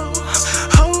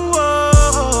 oh, oh,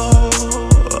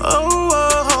 oh,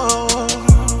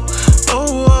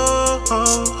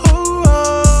 oh, oh.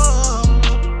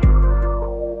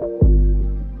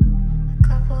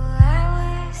 Couple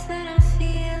hours that I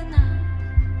feel now,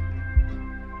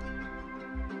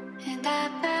 and I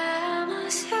buy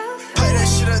myself. Play that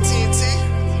shit on TNT.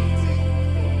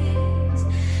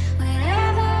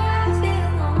 Whenever I feel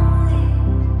lonely,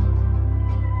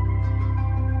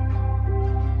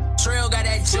 Trail got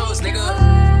that juice, nigga.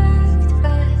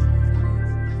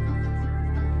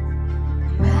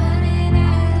 running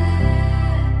out,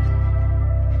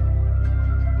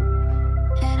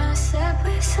 and I sat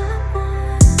with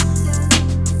someone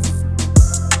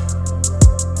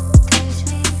teach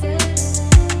me better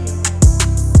than you.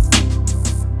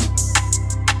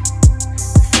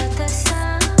 Felt the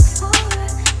sound for a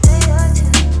day or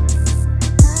two.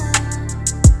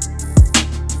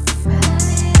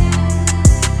 Running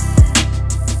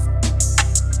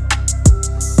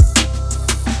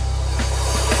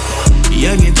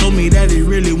Youngin' told me that he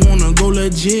really wanna go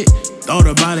legit. Thought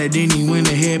about it, then he went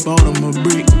ahead, bought him a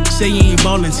brick. Say you ain't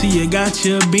ballin' till you got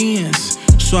your Benz.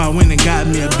 So I went and got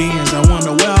me a Benz. I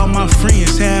wonder where all my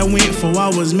friends had went before I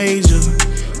was major.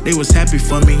 They was happy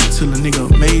for me till a nigga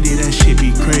made it, that shit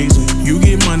be crazy. You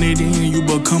get money, then you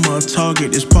become a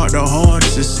target. This part the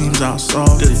hardest, it seems I'll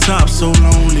solve it. The top so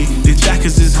lonely, the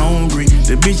jackets is hungry,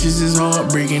 the bitches is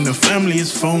heartbreaking, the family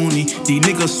is phony. These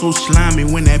niggas so slimy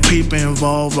when that paper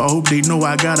involved. I hope they know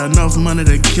I got enough money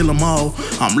to kill them all.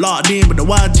 I'm locked in with the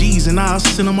YGs and I'll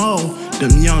send them all.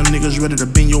 Them young niggas ready to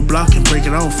bend your block and break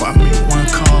it off. I make one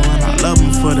call and I love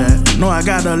them for that. No, I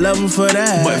gotta love them for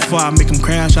that. But before I make them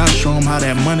crash, I'll show them how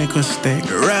that money could stack.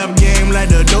 The rap game like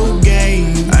the dope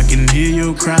game. I can hear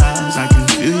your cries, I can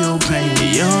feel your pain. The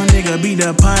young nigga beat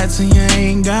the pots and you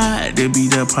ain't got to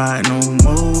beat the pot no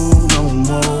more, no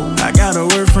more. I gotta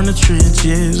work from the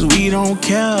trenches, we don't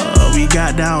care. We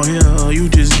got down here, you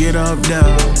just get up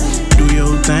there. Do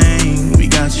your thing, we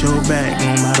got your back.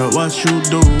 No matter what you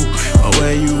do or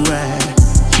where you at,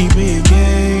 keep it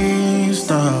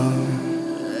gangsta.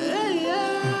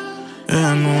 Yeah,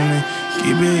 I know me,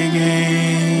 keep it gangsta.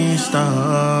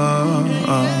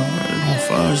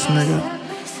 this nigga.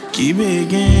 Keep it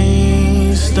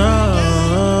gangsta.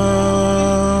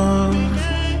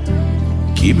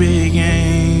 Keep it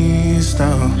gangsta.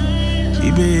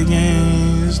 Keep it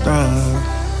gangsta.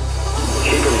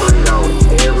 She can bring out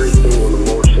every single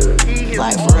emotion.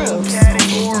 Like for real.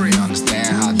 Category. Understand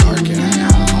how dark and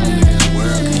how lonely this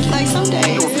world can get. Like some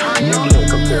days. You can't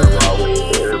compare Raw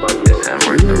Wayne to everybody else. That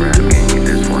works the rap game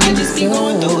this one. I just be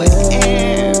going through it.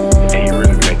 And You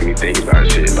really make me think about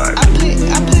shit like I put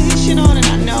his shit on and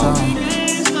I know he worth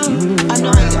it. I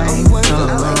like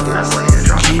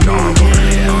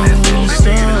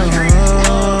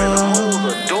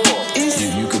this.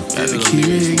 You could feel Keep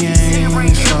it gangsta.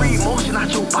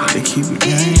 Keep it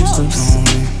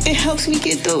gangsta. It helps me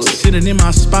get through it. Sitting in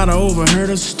my spot, I overheard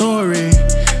a story.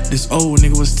 This old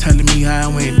nigga was telling me how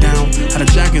I went down, how the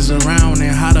jackets around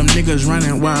and how them niggas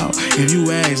running wild. If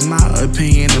you ask my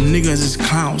opinion, them niggas is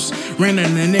clowns. Ran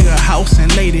in the nigga house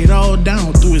and laid it all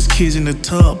down. Threw his kids in the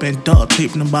tub and duct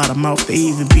taped them by the mouth. They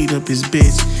even beat up his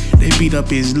bitch. They beat up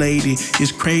his lady.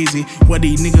 It's crazy what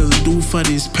these niggas do for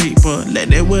this paper. Let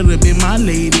that would've been my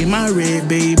lady, my red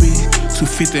baby.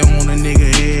 250 on a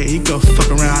nigga head. He could fuck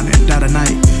around and die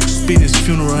tonight. Spin his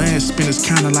funeral and spin his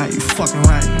counter like you fucking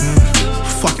right, man.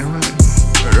 Fucking right.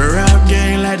 The rap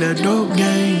game like the dope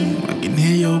game. I can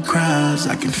hear your cries,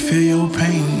 I can feel your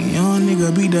pain. Young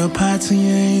nigga beat the pot till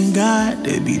you ain't got.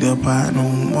 They beat the pot no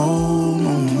more,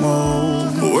 no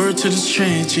more. Word to the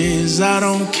trenches, I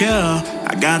don't care.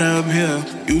 I got up here,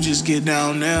 you just get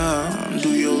down there.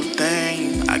 Do your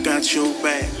thing, I got your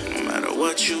back. No matter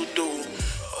what you do,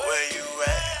 where you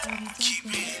at, keep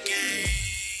it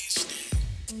gangsta.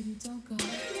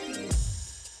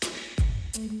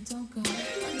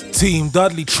 Team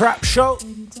Dudley Trap Show.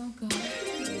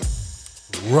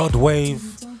 Rod Wave.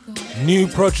 New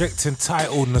project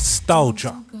entitled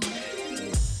Nostalgia.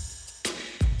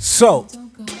 So,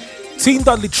 Team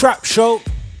Dudley Trap Show,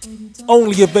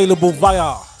 only available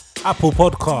via Apple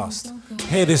Podcast,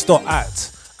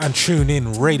 hearthis.at, and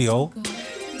TuneIn Radio.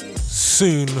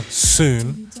 Soon,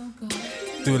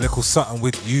 do a little something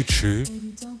with YouTube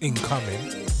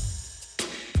incoming.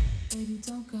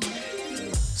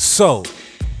 So,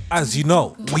 as you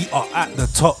know, we are at the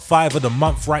top 5 of the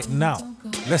month right now.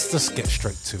 Let's just get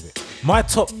straight to it.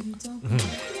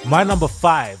 My number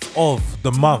 5 of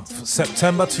the month,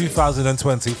 September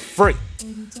 2023.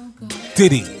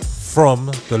 Diddy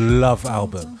from the Love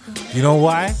album. You know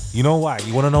why? You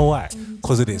want to know why?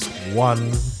 Because it is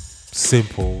one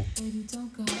simple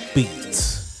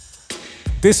beat.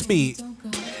 This beat,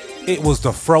 it was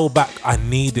the throwback I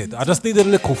needed. I just needed a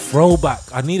little throwback.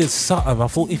 I needed something. I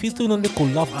thought, if you're doing a little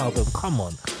Love album, come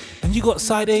on. And you got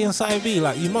side A and side B,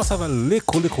 like you must have a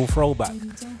little throwback.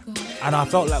 And I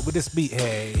felt like with this beat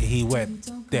here, he went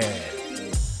there.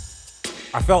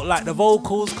 I felt like the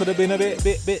vocals could have been a little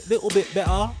bit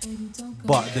better,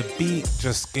 but the beat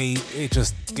just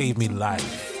gave me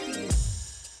life.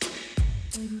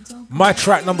 My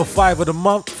track number 5 of the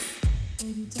month,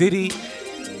 Diddy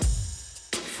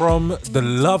from the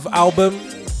Love album,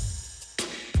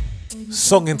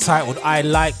 song entitled I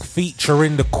Like,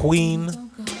 featuring the Queen,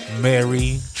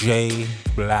 Mary J.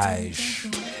 Blige.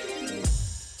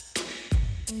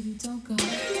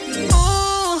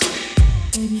 Oh,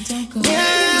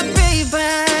 yeah,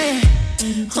 baby.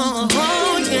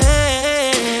 Oh, yeah.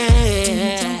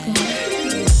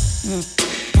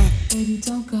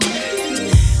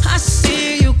 I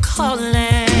see you calling,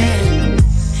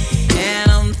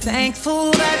 and I'm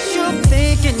thankful that you're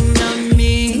thinking of me.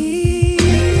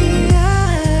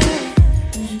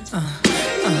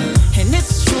 And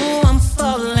it's true, I'm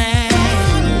falling,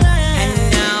 and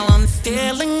now I'm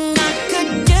feeling I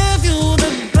could give you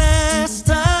the best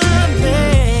of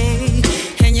me,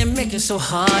 and you make it so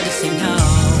hard to say no.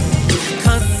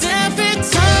 'Cause every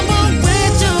time I'm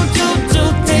with you, you do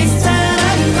things that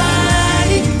I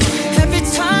like. Every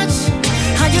touch,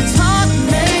 how you talk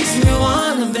makes me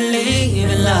wanna believe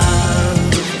in love.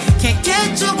 Can't get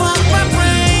you off my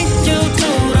brain, you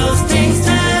do those things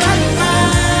that I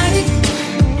like.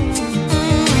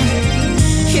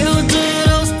 You do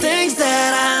those things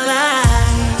that I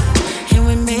like, and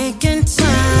we're making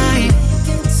time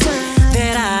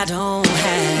that I don't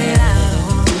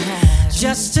have,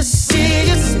 just to see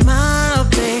you smile,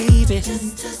 baby.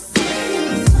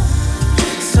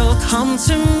 So come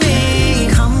to me,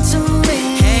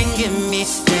 and give me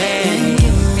stay,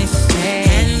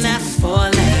 and that's for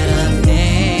little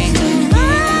things.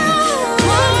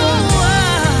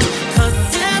 'Cause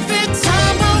every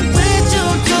time I'm with you,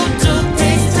 you do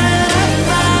things that I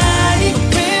like.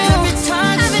 Every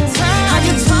touch, how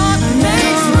you talk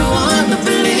makes me wanna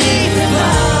believe in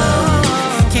love.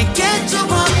 Can't get you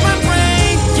off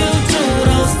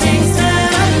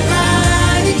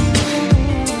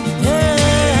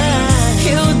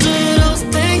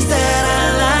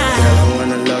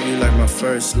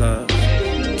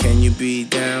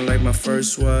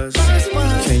first was,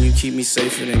 can you keep me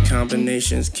safer than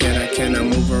combinations? Can I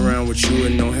move around with you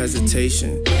with no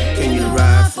hesitation? Can you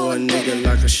ride for a nigga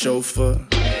like a chauffeur?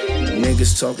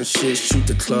 Niggas talking shit, shoot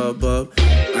the club up.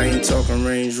 I ain't talking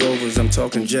Range Rovers, I'm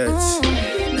talking jets.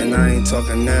 And I ain't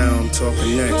talking now, I'm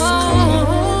talking next. Come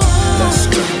on, let's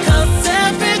go. 'Cause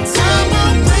every time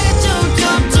I'm with you,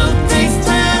 you do things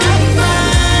that I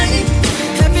like.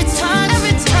 Every time,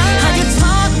 how you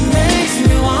talk makes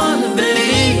me wanna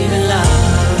believe in love.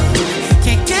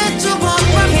 Can't get you off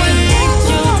my brain,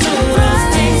 you do those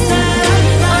things that I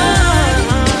like.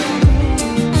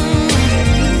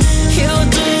 You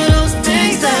do those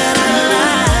things that I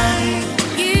like.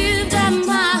 You got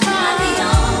my heart.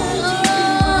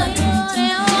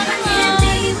 I can't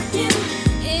be with you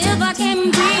if I can't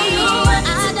breathe.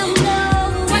 I don't know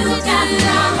what to do.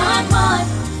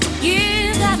 You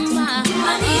got my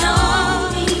heart.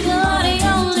 You're the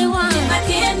only one. If I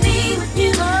can't be with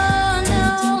you, oh no,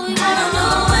 I don't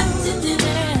know what to do.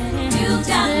 You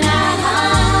got my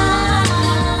heart.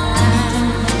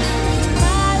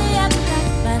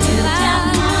 You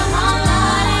got my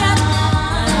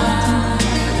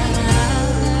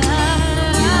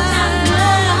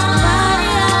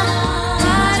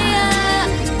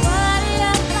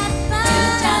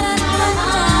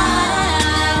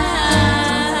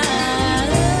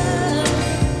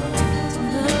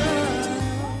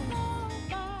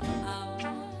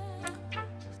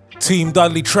Team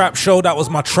Dudley Trap Show, that was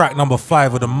my track number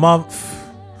 5 of the month.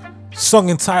 Song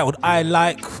entitled I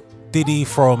Like, Diddy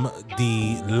from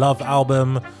the Love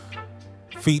album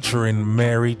featuring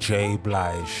Mary J.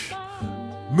 Blige.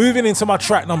 Moving into my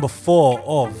track number 4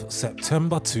 of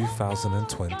September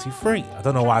 2023. I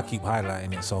don't know why I keep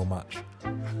highlighting it so much.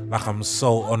 Like I'm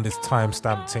so on this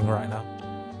timestamp thing right now.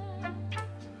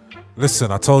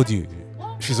 Listen, I told you,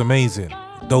 she's amazing.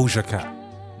 Doja Cat.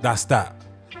 That's that.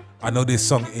 I know this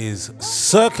song is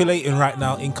circulating right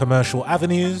now in commercial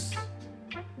avenues.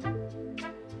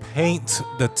 Paint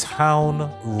the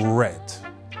Town Red.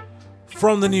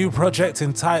 From the new project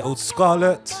entitled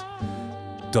Scarlet,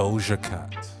 Doja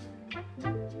Cat.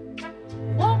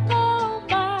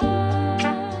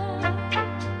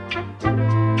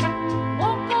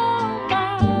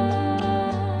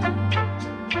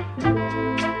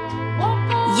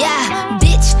 Yeah,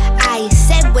 bitch, I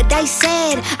said what I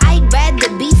said. I'd rather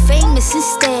be famous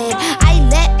instead. I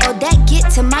let all that get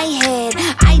to my head.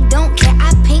 I don't care,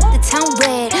 I paint the town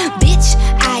red. Bitch,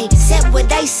 I said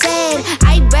what I said.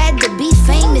 I'd rather be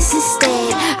famous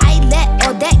instead. I let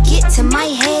all that get to my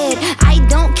head. I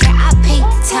don't care, I paint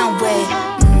the town red.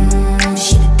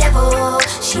 She the devil,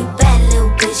 she a bad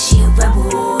little bitch, she a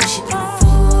rebel. She put her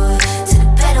foot to the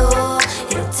pedal.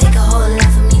 It'll take a whole lot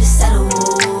for me to settle.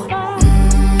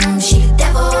 She the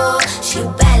devil, she a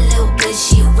bad little bitch,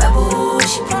 she a rebel.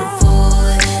 She put her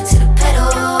foot to the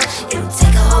pedal. It'll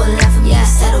take a whole lot for me to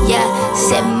settle. Yeah,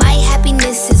 said my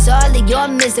happiness is all of your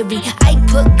misery. I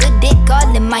put good dick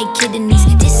all in my kidneys.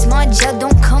 This small gel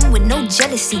don't come with no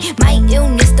jealousy. My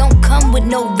illness don't come with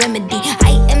no remedy.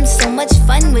 I am so much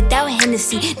fun without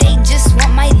Hennessy. They just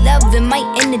want my love and my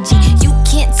energy. You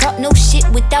can't talk no shit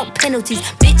without penalties.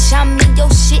 Bitch, I'm in your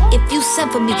shit if you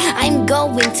send for me. I'm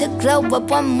going to glow up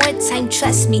one more time,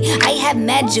 trust me. I have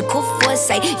magical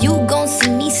foresight. You gon' see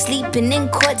me sleeping in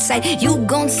courtside. You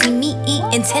gon' see me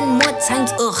eating 10 more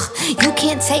times, ugh. You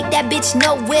can't take that bitch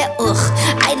nowhere, ugh.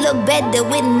 I look better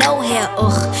with no hair,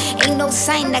 ugh. Ain't no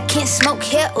sign I can't smoke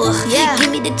here, ugh. Yeah.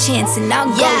 Give me the chance and I'll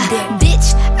go there.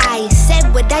 Bitch, I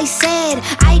said what I said.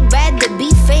 I'd rather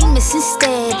be famous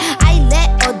instead. I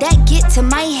let all that get to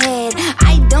my head.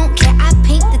 I don't care, I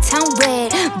paint the town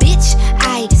red. Bitch,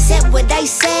 I said what I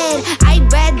said.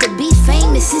 I'd rather be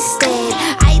famous instead.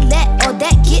 I let all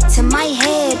that get to my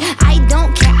head. I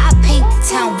don't care, I paint the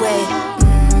town red.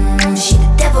 She the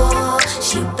devil,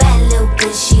 she a bad little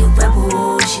bitch, she a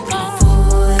rebel. She put her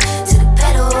foot to the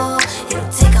pedal. It'll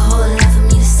take a whole lot for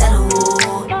me to settle.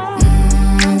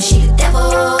 She the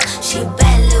devil, she a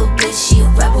bad little bitch, she a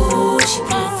rebel. She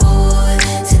put her foot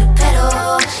to the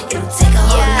pedal. It'll take a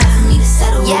whole lot for me to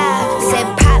settle. Yeah, said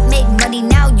pop make money,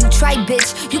 now you try,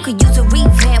 bitch. You could use a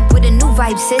revamp with a new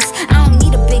vibe, sis. I don't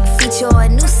need a big feature or a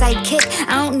new sidekick.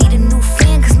 I don't need a new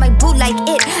fan, cause my boo like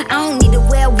it. I don't need to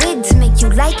wear a wig to make you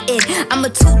like it. I'm a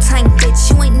 2-time bitch,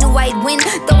 you ain't knew I'd win.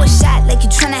 Throw a shot like you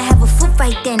tryna have a foot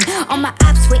fight then. All my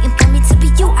ops waiting for me to be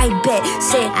you, I bet.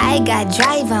 Said I got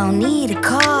drive, I don't need a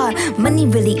car. Money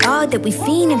really all that we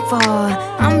fiending for.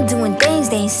 I'm doing things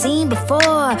they ain't seen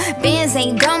before. Bands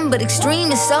ain't dumb, but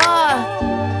extreme is all.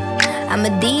 I'm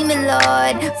a demon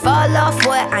lord. Fall off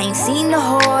what? I ain't seen the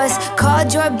horse.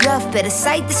 Called your bluff, better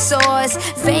cite the source.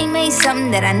 Fame ain't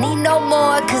something that I need no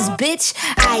more. Cause bitch,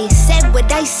 I said what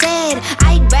I said.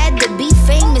 I'd rather be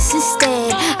famous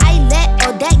instead. I let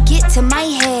all that get to my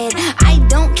head. I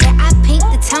don't care, I paint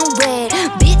the town red.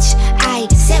 Bitch, I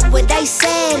said what I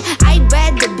said. I'd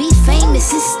rather be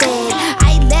famous instead.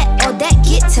 I let all that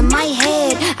get to my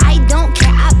head. I don't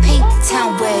care, I paint the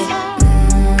town red.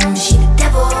 She the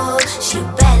devil, she a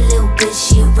bad little bitch,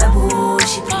 she a rebel.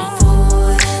 She put her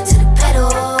foot to the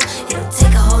pedal. It'll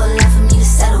take a whole lot for me to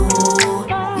settle.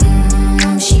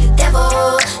 She the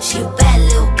devil, she a bad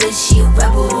little bitch, she a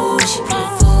rebel. She put her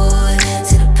foot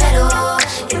to the pedal.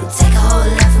 It'll take a whole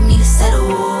lot for me to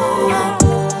settle.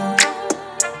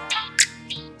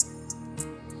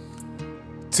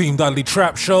 Team Dudley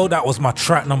Trap Show, that was my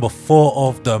track number 4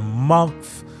 of the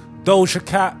month. Doja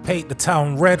Cat, Paint the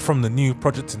Town Red from the new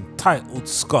project entitled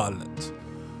Scarlet.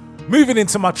 Moving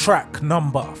into my track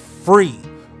number 3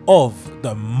 of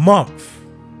the month.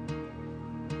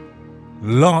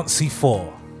 Lancey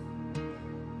 4.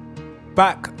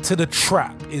 Back to the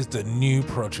Trap is the new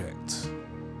project.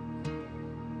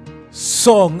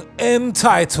 Song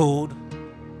entitled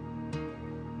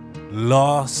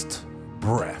Last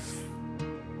Breath.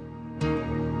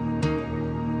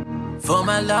 For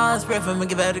my last breath, I'ma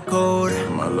give out the code.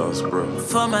 For my last breath.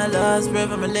 For my last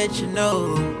breath, I'ma let you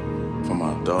know. For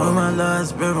my dog. For my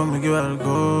last breath, I'ma give out the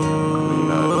code.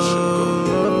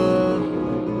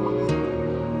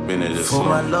 Been in this For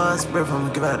my long. last breath, I'ma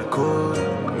give out the code.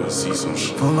 Gonna see some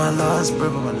shit. For my last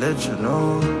breath, I'ma let you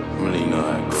know. I'm gonna know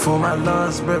how it goes. For my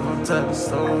last breath, I'm telling the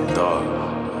story. Dog.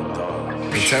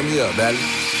 Hey, turn me up, Dudley.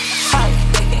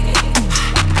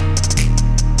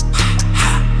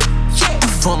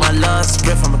 For my last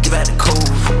breath, I'ma give out the code.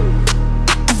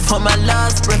 For my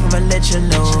last breath, I'ma let you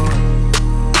know.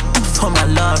 For my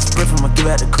last breath, I'ma give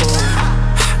out the code.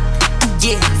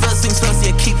 Yeah, first things first,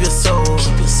 yeah, keep your soul.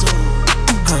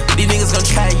 These niggas gon'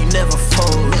 try, you never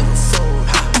fold.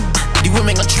 These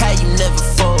women gon' try, you never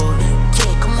fold.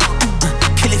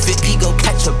 Kill if your ego,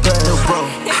 catch a bird, bro.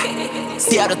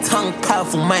 See how the tongue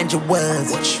powerful, mind your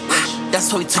words.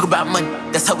 That's how we talk about money,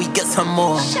 that's how we get some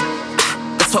more.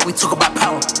 That's why we talk about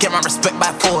power, get my respect by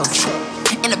force.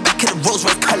 In the back of the Rolls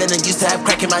Royce Cullinan, used to have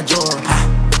crack in my jaw.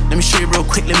 Let me show you real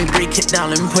quick, let me break it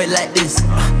down, let me put it like this.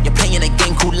 You're playing a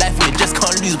game called life and you just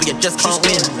can't lose, but you just can't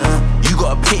win. You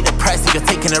gotta pay the price if you're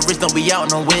taking a risk, don't be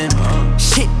out on a whim.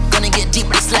 Shit, gonna get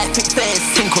deep, but this life ain't fair,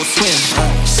 it's sink or swim.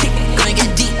 Shit, gonna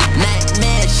get deep,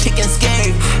 nightmare, shit getting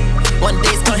scary. One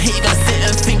day it's gonna hit, you gonna sit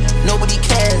and think, nobody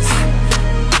cares.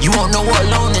 You won't know what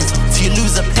alone is, till you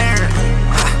lose a parent.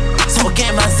 So I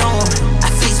get in my zone, I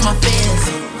face my fears.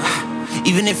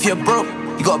 Even if you're broke,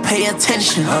 you gotta pay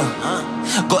attention.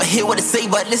 Gotta hear what they say,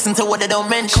 but listen to what they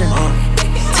don't mention.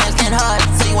 Times getting hard,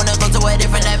 so you wanna go to a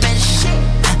different dimension.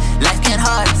 Life getting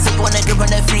hard, so you wanna grip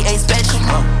on that 3A special.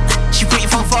 She pretty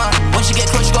from far, once you get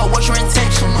close, you gotta watch your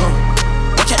intention.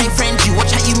 Watch how they friend you,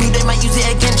 watch how you move, they might use it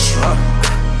against you.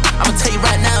 I'ma tell you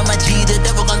right now, my G, the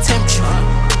devil gon' tempt you.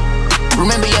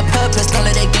 Remember your purpose, don't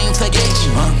let that game forget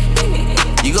you.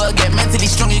 You gotta get mentally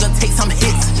strong, you gonna take some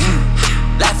hits.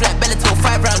 Life like Bellator,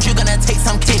 5 rounds, you gonna take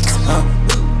some kicks.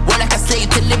 Work like a slave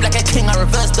to live like a king, I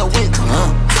reverse the wig.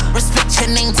 Respect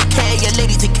your name, take care of your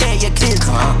lady, take care of your kids.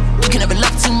 You can never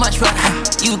love too much, but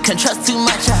you can trust too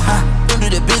much. Don't do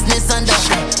the business under.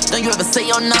 Don't you ever say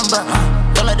your number.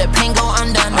 Don't let the pain go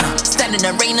under. Stand in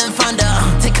the rain and thunder.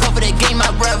 Take over the game, my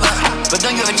brother. But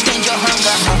don't you ever change your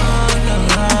hunger.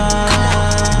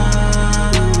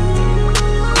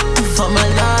 For my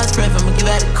last breath, I'ma give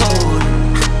out the code.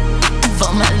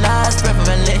 For my last breath,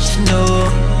 I'ma let you know.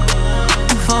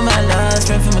 For my last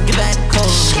breath, I'ma give out the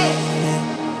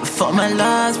code. For my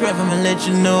last breath, I'ma let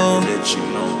you know.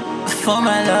 For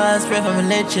my last breath, I'ma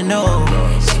let you know.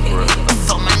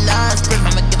 For my last breath,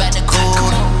 I'ma give out the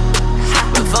code.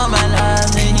 But for my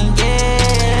last breath, yeah.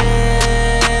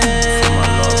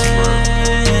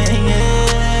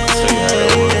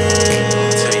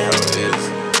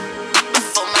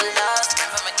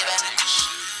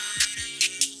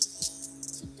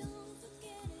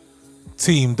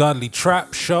 Team Dudley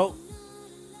Trap Show.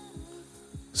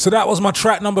 So that was my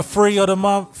track number 3 of the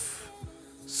month.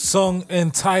 Song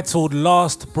entitled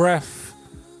Last Breath.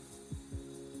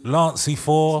 Lancey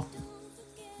 4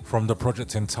 from the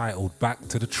project entitled Back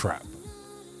to the Trap.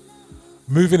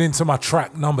 Moving into my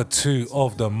track number 2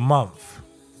 of the month.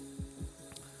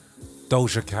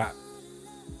 Doja Cat.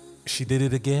 She did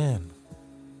it again.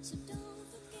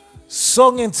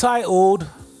 Song entitled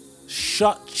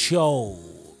Shut Yo.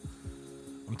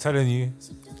 I'm telling you,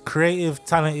 creative,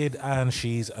 talented, and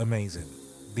she's amazing.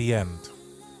 The end.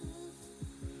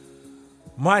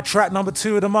 My track number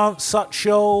 2 of the month, Such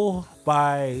Show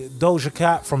by Doja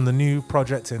Cat from the new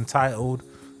project entitled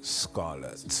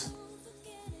Scarlet.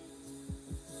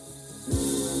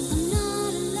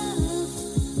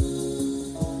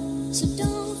 So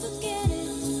don't forget it.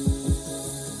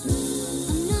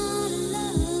 I'm not in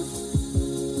love.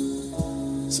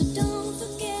 So don't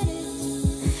forget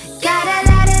it. Got a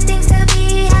lot of things to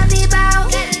be happy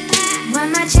about.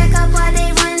 Run my check up while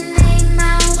they run their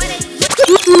mouth.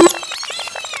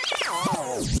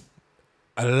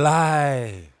 A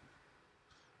lie.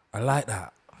 I like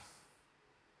that.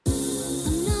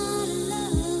 I'm not in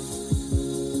love.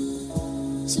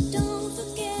 So don't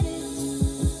forget it.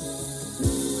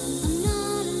 I'm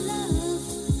not in love.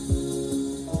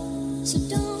 So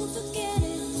don't forget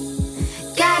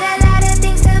it. Got a lot of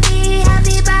things to be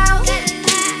happy about.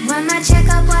 Run my check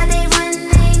up while they run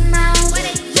their mouth.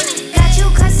 Got you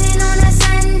cussing on a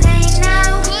Sunday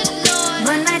now.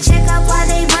 Run my check up while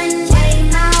they run their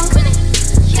mouth.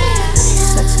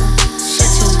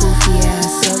 Shut your goofy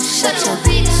ass up. Shut your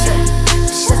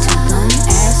dumb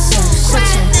ass up. Shut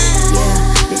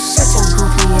your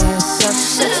goofy ass up.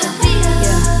 Shut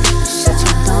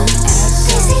your dumb ass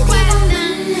up.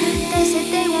 They said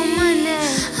they want money.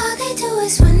 All they do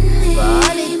is run it. But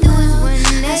all they do is run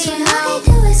That's their when all mouth.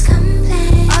 they do is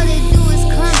complain. All they do is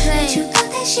complain. Bet you thought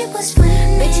that shit was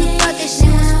funny. Bet you thought that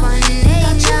shit was funny.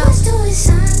 Thought you was doing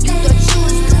something. You thought you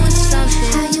was doing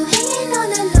something. How you hating on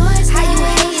the Lord's How you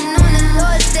Day? hating on the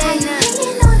Lord's Day How you now?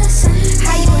 hating on a Sunday?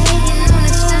 How you hating on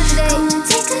a Sunday? Go and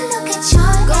take a look at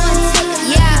your Go and day. take a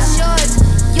look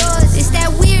at yours. It's that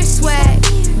weird swag.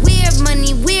 Weird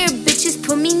money, weird bitches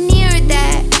put me near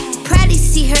that. Proudly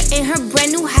see her in her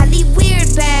brand new Holly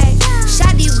weird bag.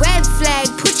 Shoddy red flag,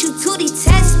 put you to the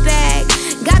test bag.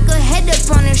 Got good head up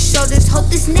on her shoulders, hope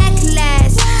this neck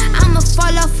lasts. I'ma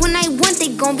fall off when I want, they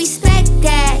gon' respect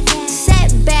that.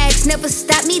 Setbacks never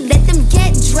stop me, let them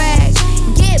get dragged.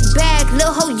 Get back,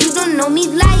 lil' ho, you don't know me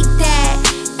like that.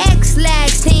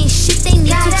 X-lags, they ain't shit, they need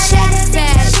to check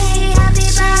fast.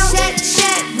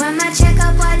 Check. Run my check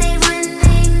up while they run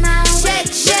their mouth. Check.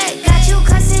 Got you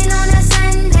cussing on a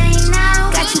Sunday now.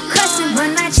 Got you cussing.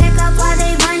 Run my check up while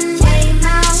they run their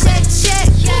mouth. Check.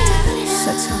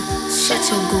 Shut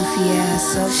your goofy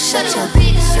ass up. Shut your dumb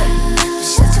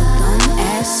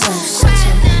ass up. Shut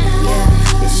your goofy ass up.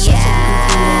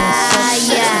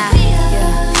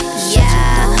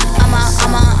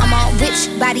 I'm a rich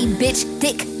body bitch,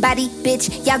 thick body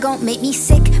bitch. Y'all gon' make me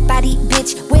sick body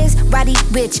bitch. Where's body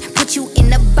rich? Put you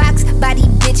in a box, body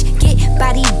bitch. Get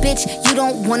body bitch. You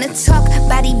don't wanna talk,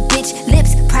 body bitch.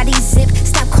 Lips, probably zip.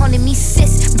 Stop calling me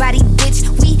sis, body bitch.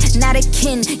 We not a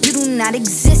kin. You do not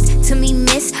exist to me,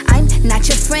 miss. I'm not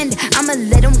your friend. I'ma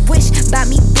let them wish about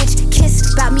me, bitch.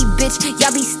 Kiss about me, bitch.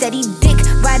 Y'all be steady dick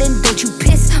riding. Don't you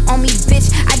piss on me, bitch.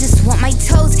 I just want my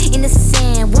toes in the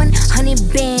sand.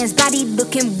 100 bands, body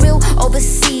looking real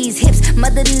overseas. Hips,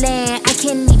 motherland. I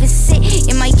can't even sit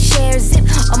in my chair. Zip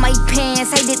on my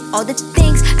pants. I did all the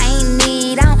things I ain't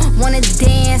need. I don't wanna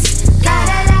dance. Got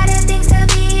a lot of things to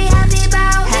be happy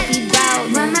about.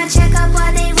 Run my check up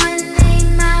while they run their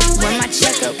mouth. Run my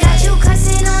check up. Got you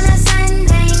cussing on a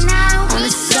Sunday now. On a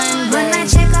Sunday. Run my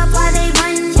check up while they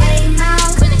run their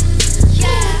mouth.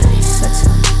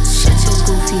 Shut your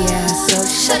goofy ass up.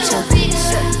 Shut your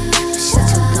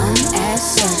dumb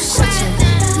ass up.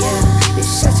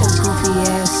 Shut your goofy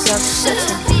ass up.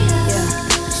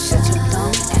 Shut your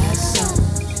dumb ass up.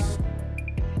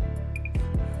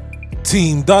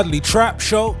 Team Dudley Trap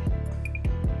Show.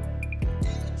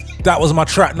 That was my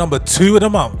track number 2 of the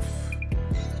month.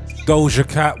 Doja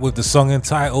Cat with the song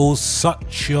entitled Shut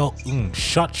Show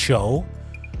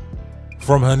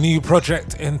from her new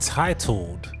project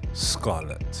entitled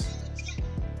Scarlet.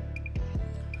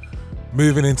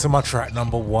 Moving into my track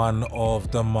number 1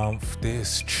 of the month.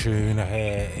 This tune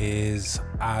here is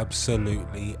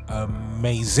absolutely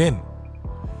amazing.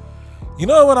 You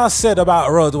know when I said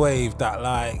about Rod Wave that,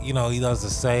 like, you know, he does the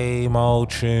same old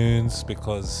tunes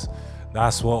because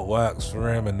that's what works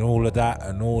for him and all of that.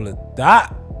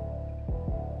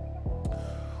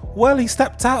 Well, he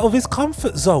stepped out of his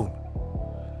comfort zone.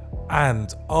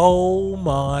 And oh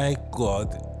my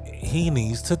God, he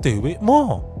needs to do it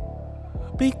more.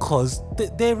 Because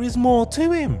there is more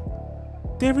to him.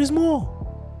 There is more.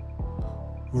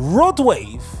 Rod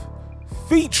Wave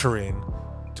featuring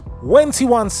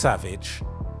 21 Savage.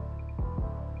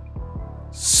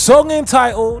 Song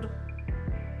entitled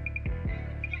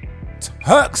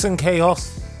Turks and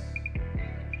Chaos.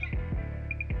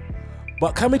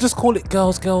 But can we just call it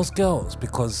Girls, Girls, Girls?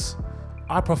 Because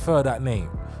I prefer that name.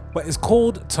 but it's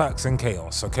called Turks and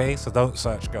Chaos, okay? So don't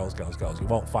search girls, girls, girls. You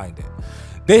won't find it.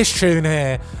 This tune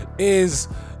here is,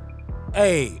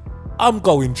 hey, I'm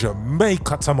going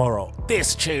Jamaica tomorrow.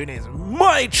 This tune is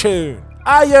my tune.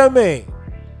 I am me.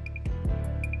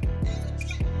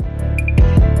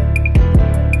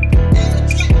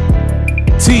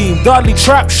 Team Dudley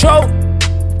Trap Show.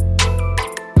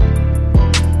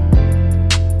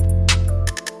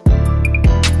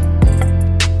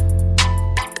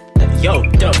 Yo,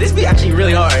 this be actually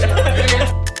really hard.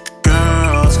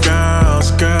 Girls,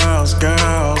 girls, girls,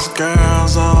 girls,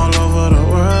 girls all over the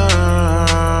world.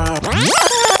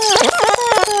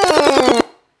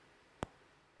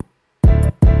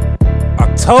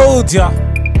 I told ya.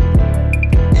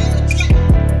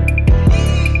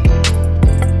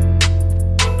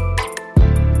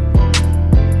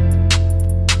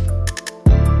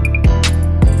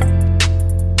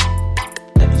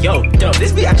 Yo,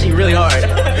 this be actually really hard.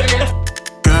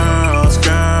 Girls,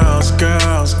 girls,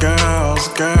 girls, girls,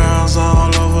 girls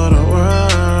all over the world.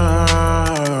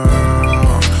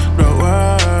 The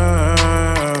world.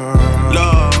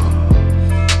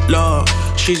 Love,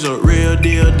 she's a real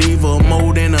deal diva,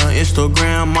 more than an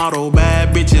Instagram model.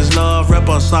 Bad bitches love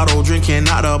reposado, drinking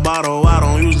out the bottle. I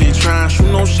don't usually try and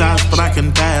shoot no shots, but I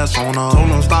can pass on her.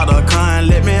 Told them start a car,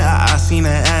 let me I seen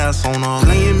that ass on her.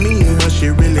 Playing mean, but she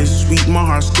really sweet. My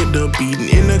heart skipped a beat.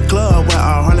 In the club where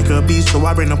our heart like a beat, so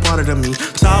I bring a part of the me.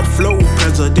 Top flow,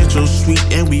 presidential suite,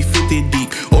 and we 50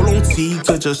 deep. Hold on T,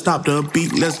 could you stop the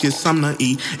beat? Let's get something to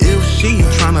eat. If she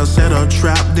tryna set a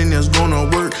trap, then it's gonna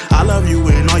work. I love you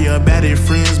and all your baddie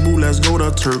friends, boo, let's go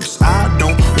to Turks. I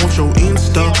don't want your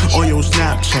Insta or your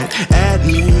Snapchat. Add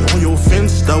me on your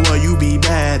Finsta where you be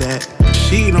bad at.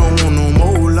 She don't want no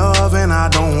more love and I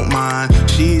don't mind.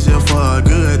 She's here for a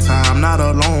good time, not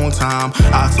a long time.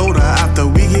 I told her after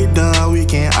we get done, we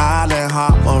can island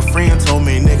hop. A friend told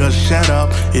me, nigga, shut up,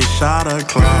 it's shot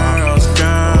o'clock. Girls,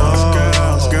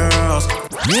 girls, girls, girls.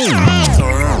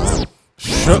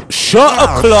 Shut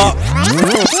o'clock.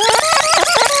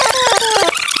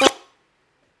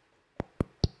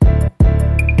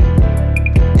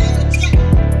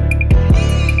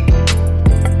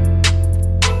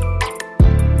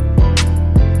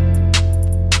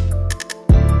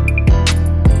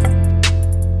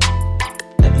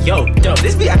 Yo,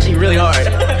 this be actually really hard.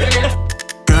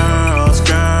 Girls,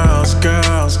 girls,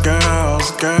 girls,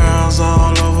 girls, girls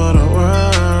all over the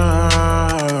world.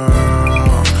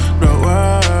 The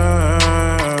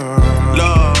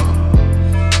world.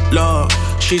 Love,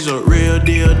 she's a real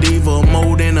deal diva,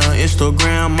 more than an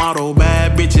Instagram model.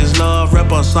 Bad bitches love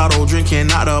reposado, drinking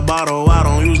out the bottle. I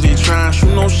don't usually try and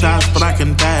shoot no shots, but I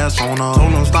can pass on her.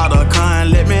 Told them start a car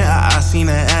and let me I seen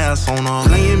that ass on her.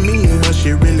 Playing mean, but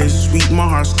she really sweet. My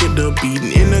heart skipped a beat.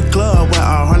 In the club where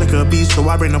our heart like a beat, so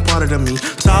I bring a part of the me.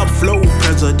 Top flow,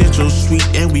 presidential suite,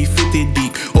 and we 50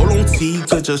 deep. Hold on T,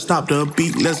 could you stop the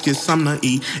beat? Let's get something to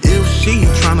eat. If she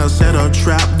tryna set a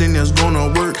trap, then it's gonna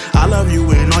work. I love you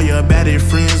and all your baddie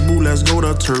friends, boo, let's go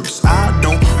to Turks. I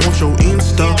don't want your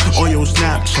Insta or your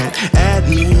Snapchat. Add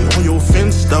me on your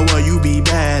Finsta where you be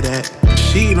bad at.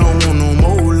 She don't want no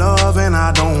more love and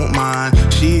I don't mind.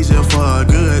 She's here for a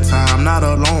good time, not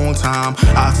a long time.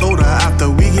 I told her after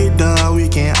we get done, we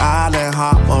can island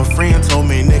hop. A friend told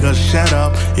me, nigga, shut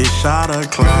up, it's shot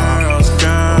o'clock. Girls,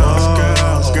 girls,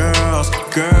 girls, girls,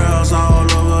 girls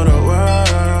all over the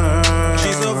world.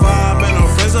 She's a vibe and her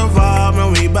friends a vibe,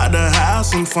 and we bout to have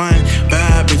some fun.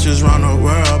 Bad bitches round the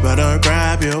world, better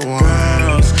grab your one.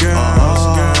 Girls, girls,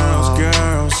 girls,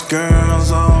 girls,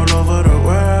 girls all over the world.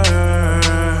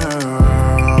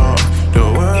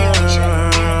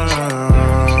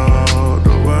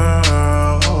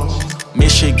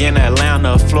 Michigan,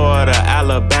 Atlanta, Florida,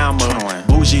 Alabama.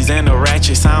 Bougies and the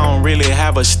ratchets, I don't really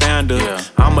have a standard.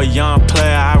 I'm a young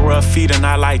player, I rub feet and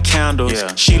I like candles.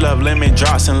 She love lemon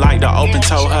drops and like to open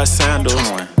toe her sandals.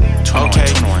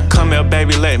 Okay, come here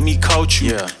baby, let me coach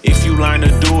you. If you learn to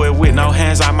do it with no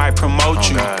hands, I might promote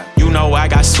you. You know I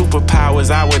got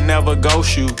superpowers, I would never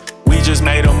ghost you. We just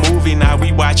made a movie, now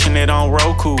we watching it on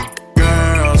Roku.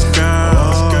 Girls,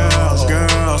 girls, girls,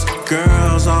 girls,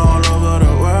 girls all over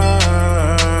the world.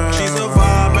 She's a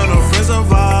vibe and her friends a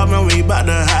vibe, and we bout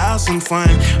to have some fun.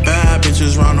 Bad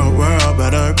bitches round the world,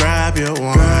 better grab your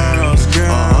one. Girls,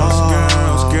 girls,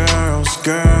 girls, girls,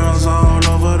 girls all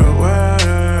over the world.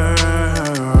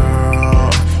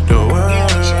 The world,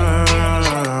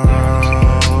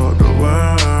 the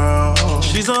world.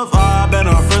 She's a vibe and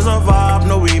her friends a vibe,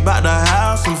 no we bout to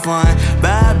have some fun.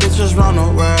 Bad bitches round the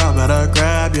world, better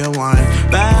grab your one.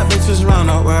 Bad bitches round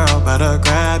the world, better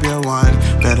grab your one.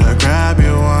 Better grab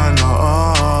your one.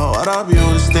 Oh, what up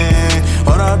Houston?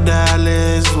 What up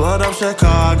Dallas? what up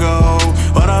Chicago,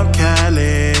 what up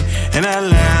Cali, in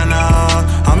Atlanta,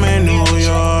 I'm in New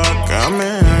York, I'm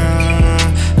in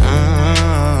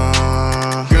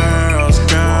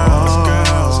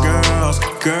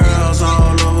girls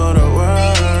all over the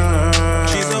world.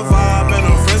 She's a vibe and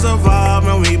her friends a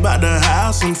vibe, and we bout to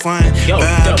have some fun. Yo,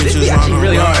 Bad this bitches is actually on the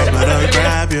really road, hard. better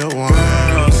grab your one.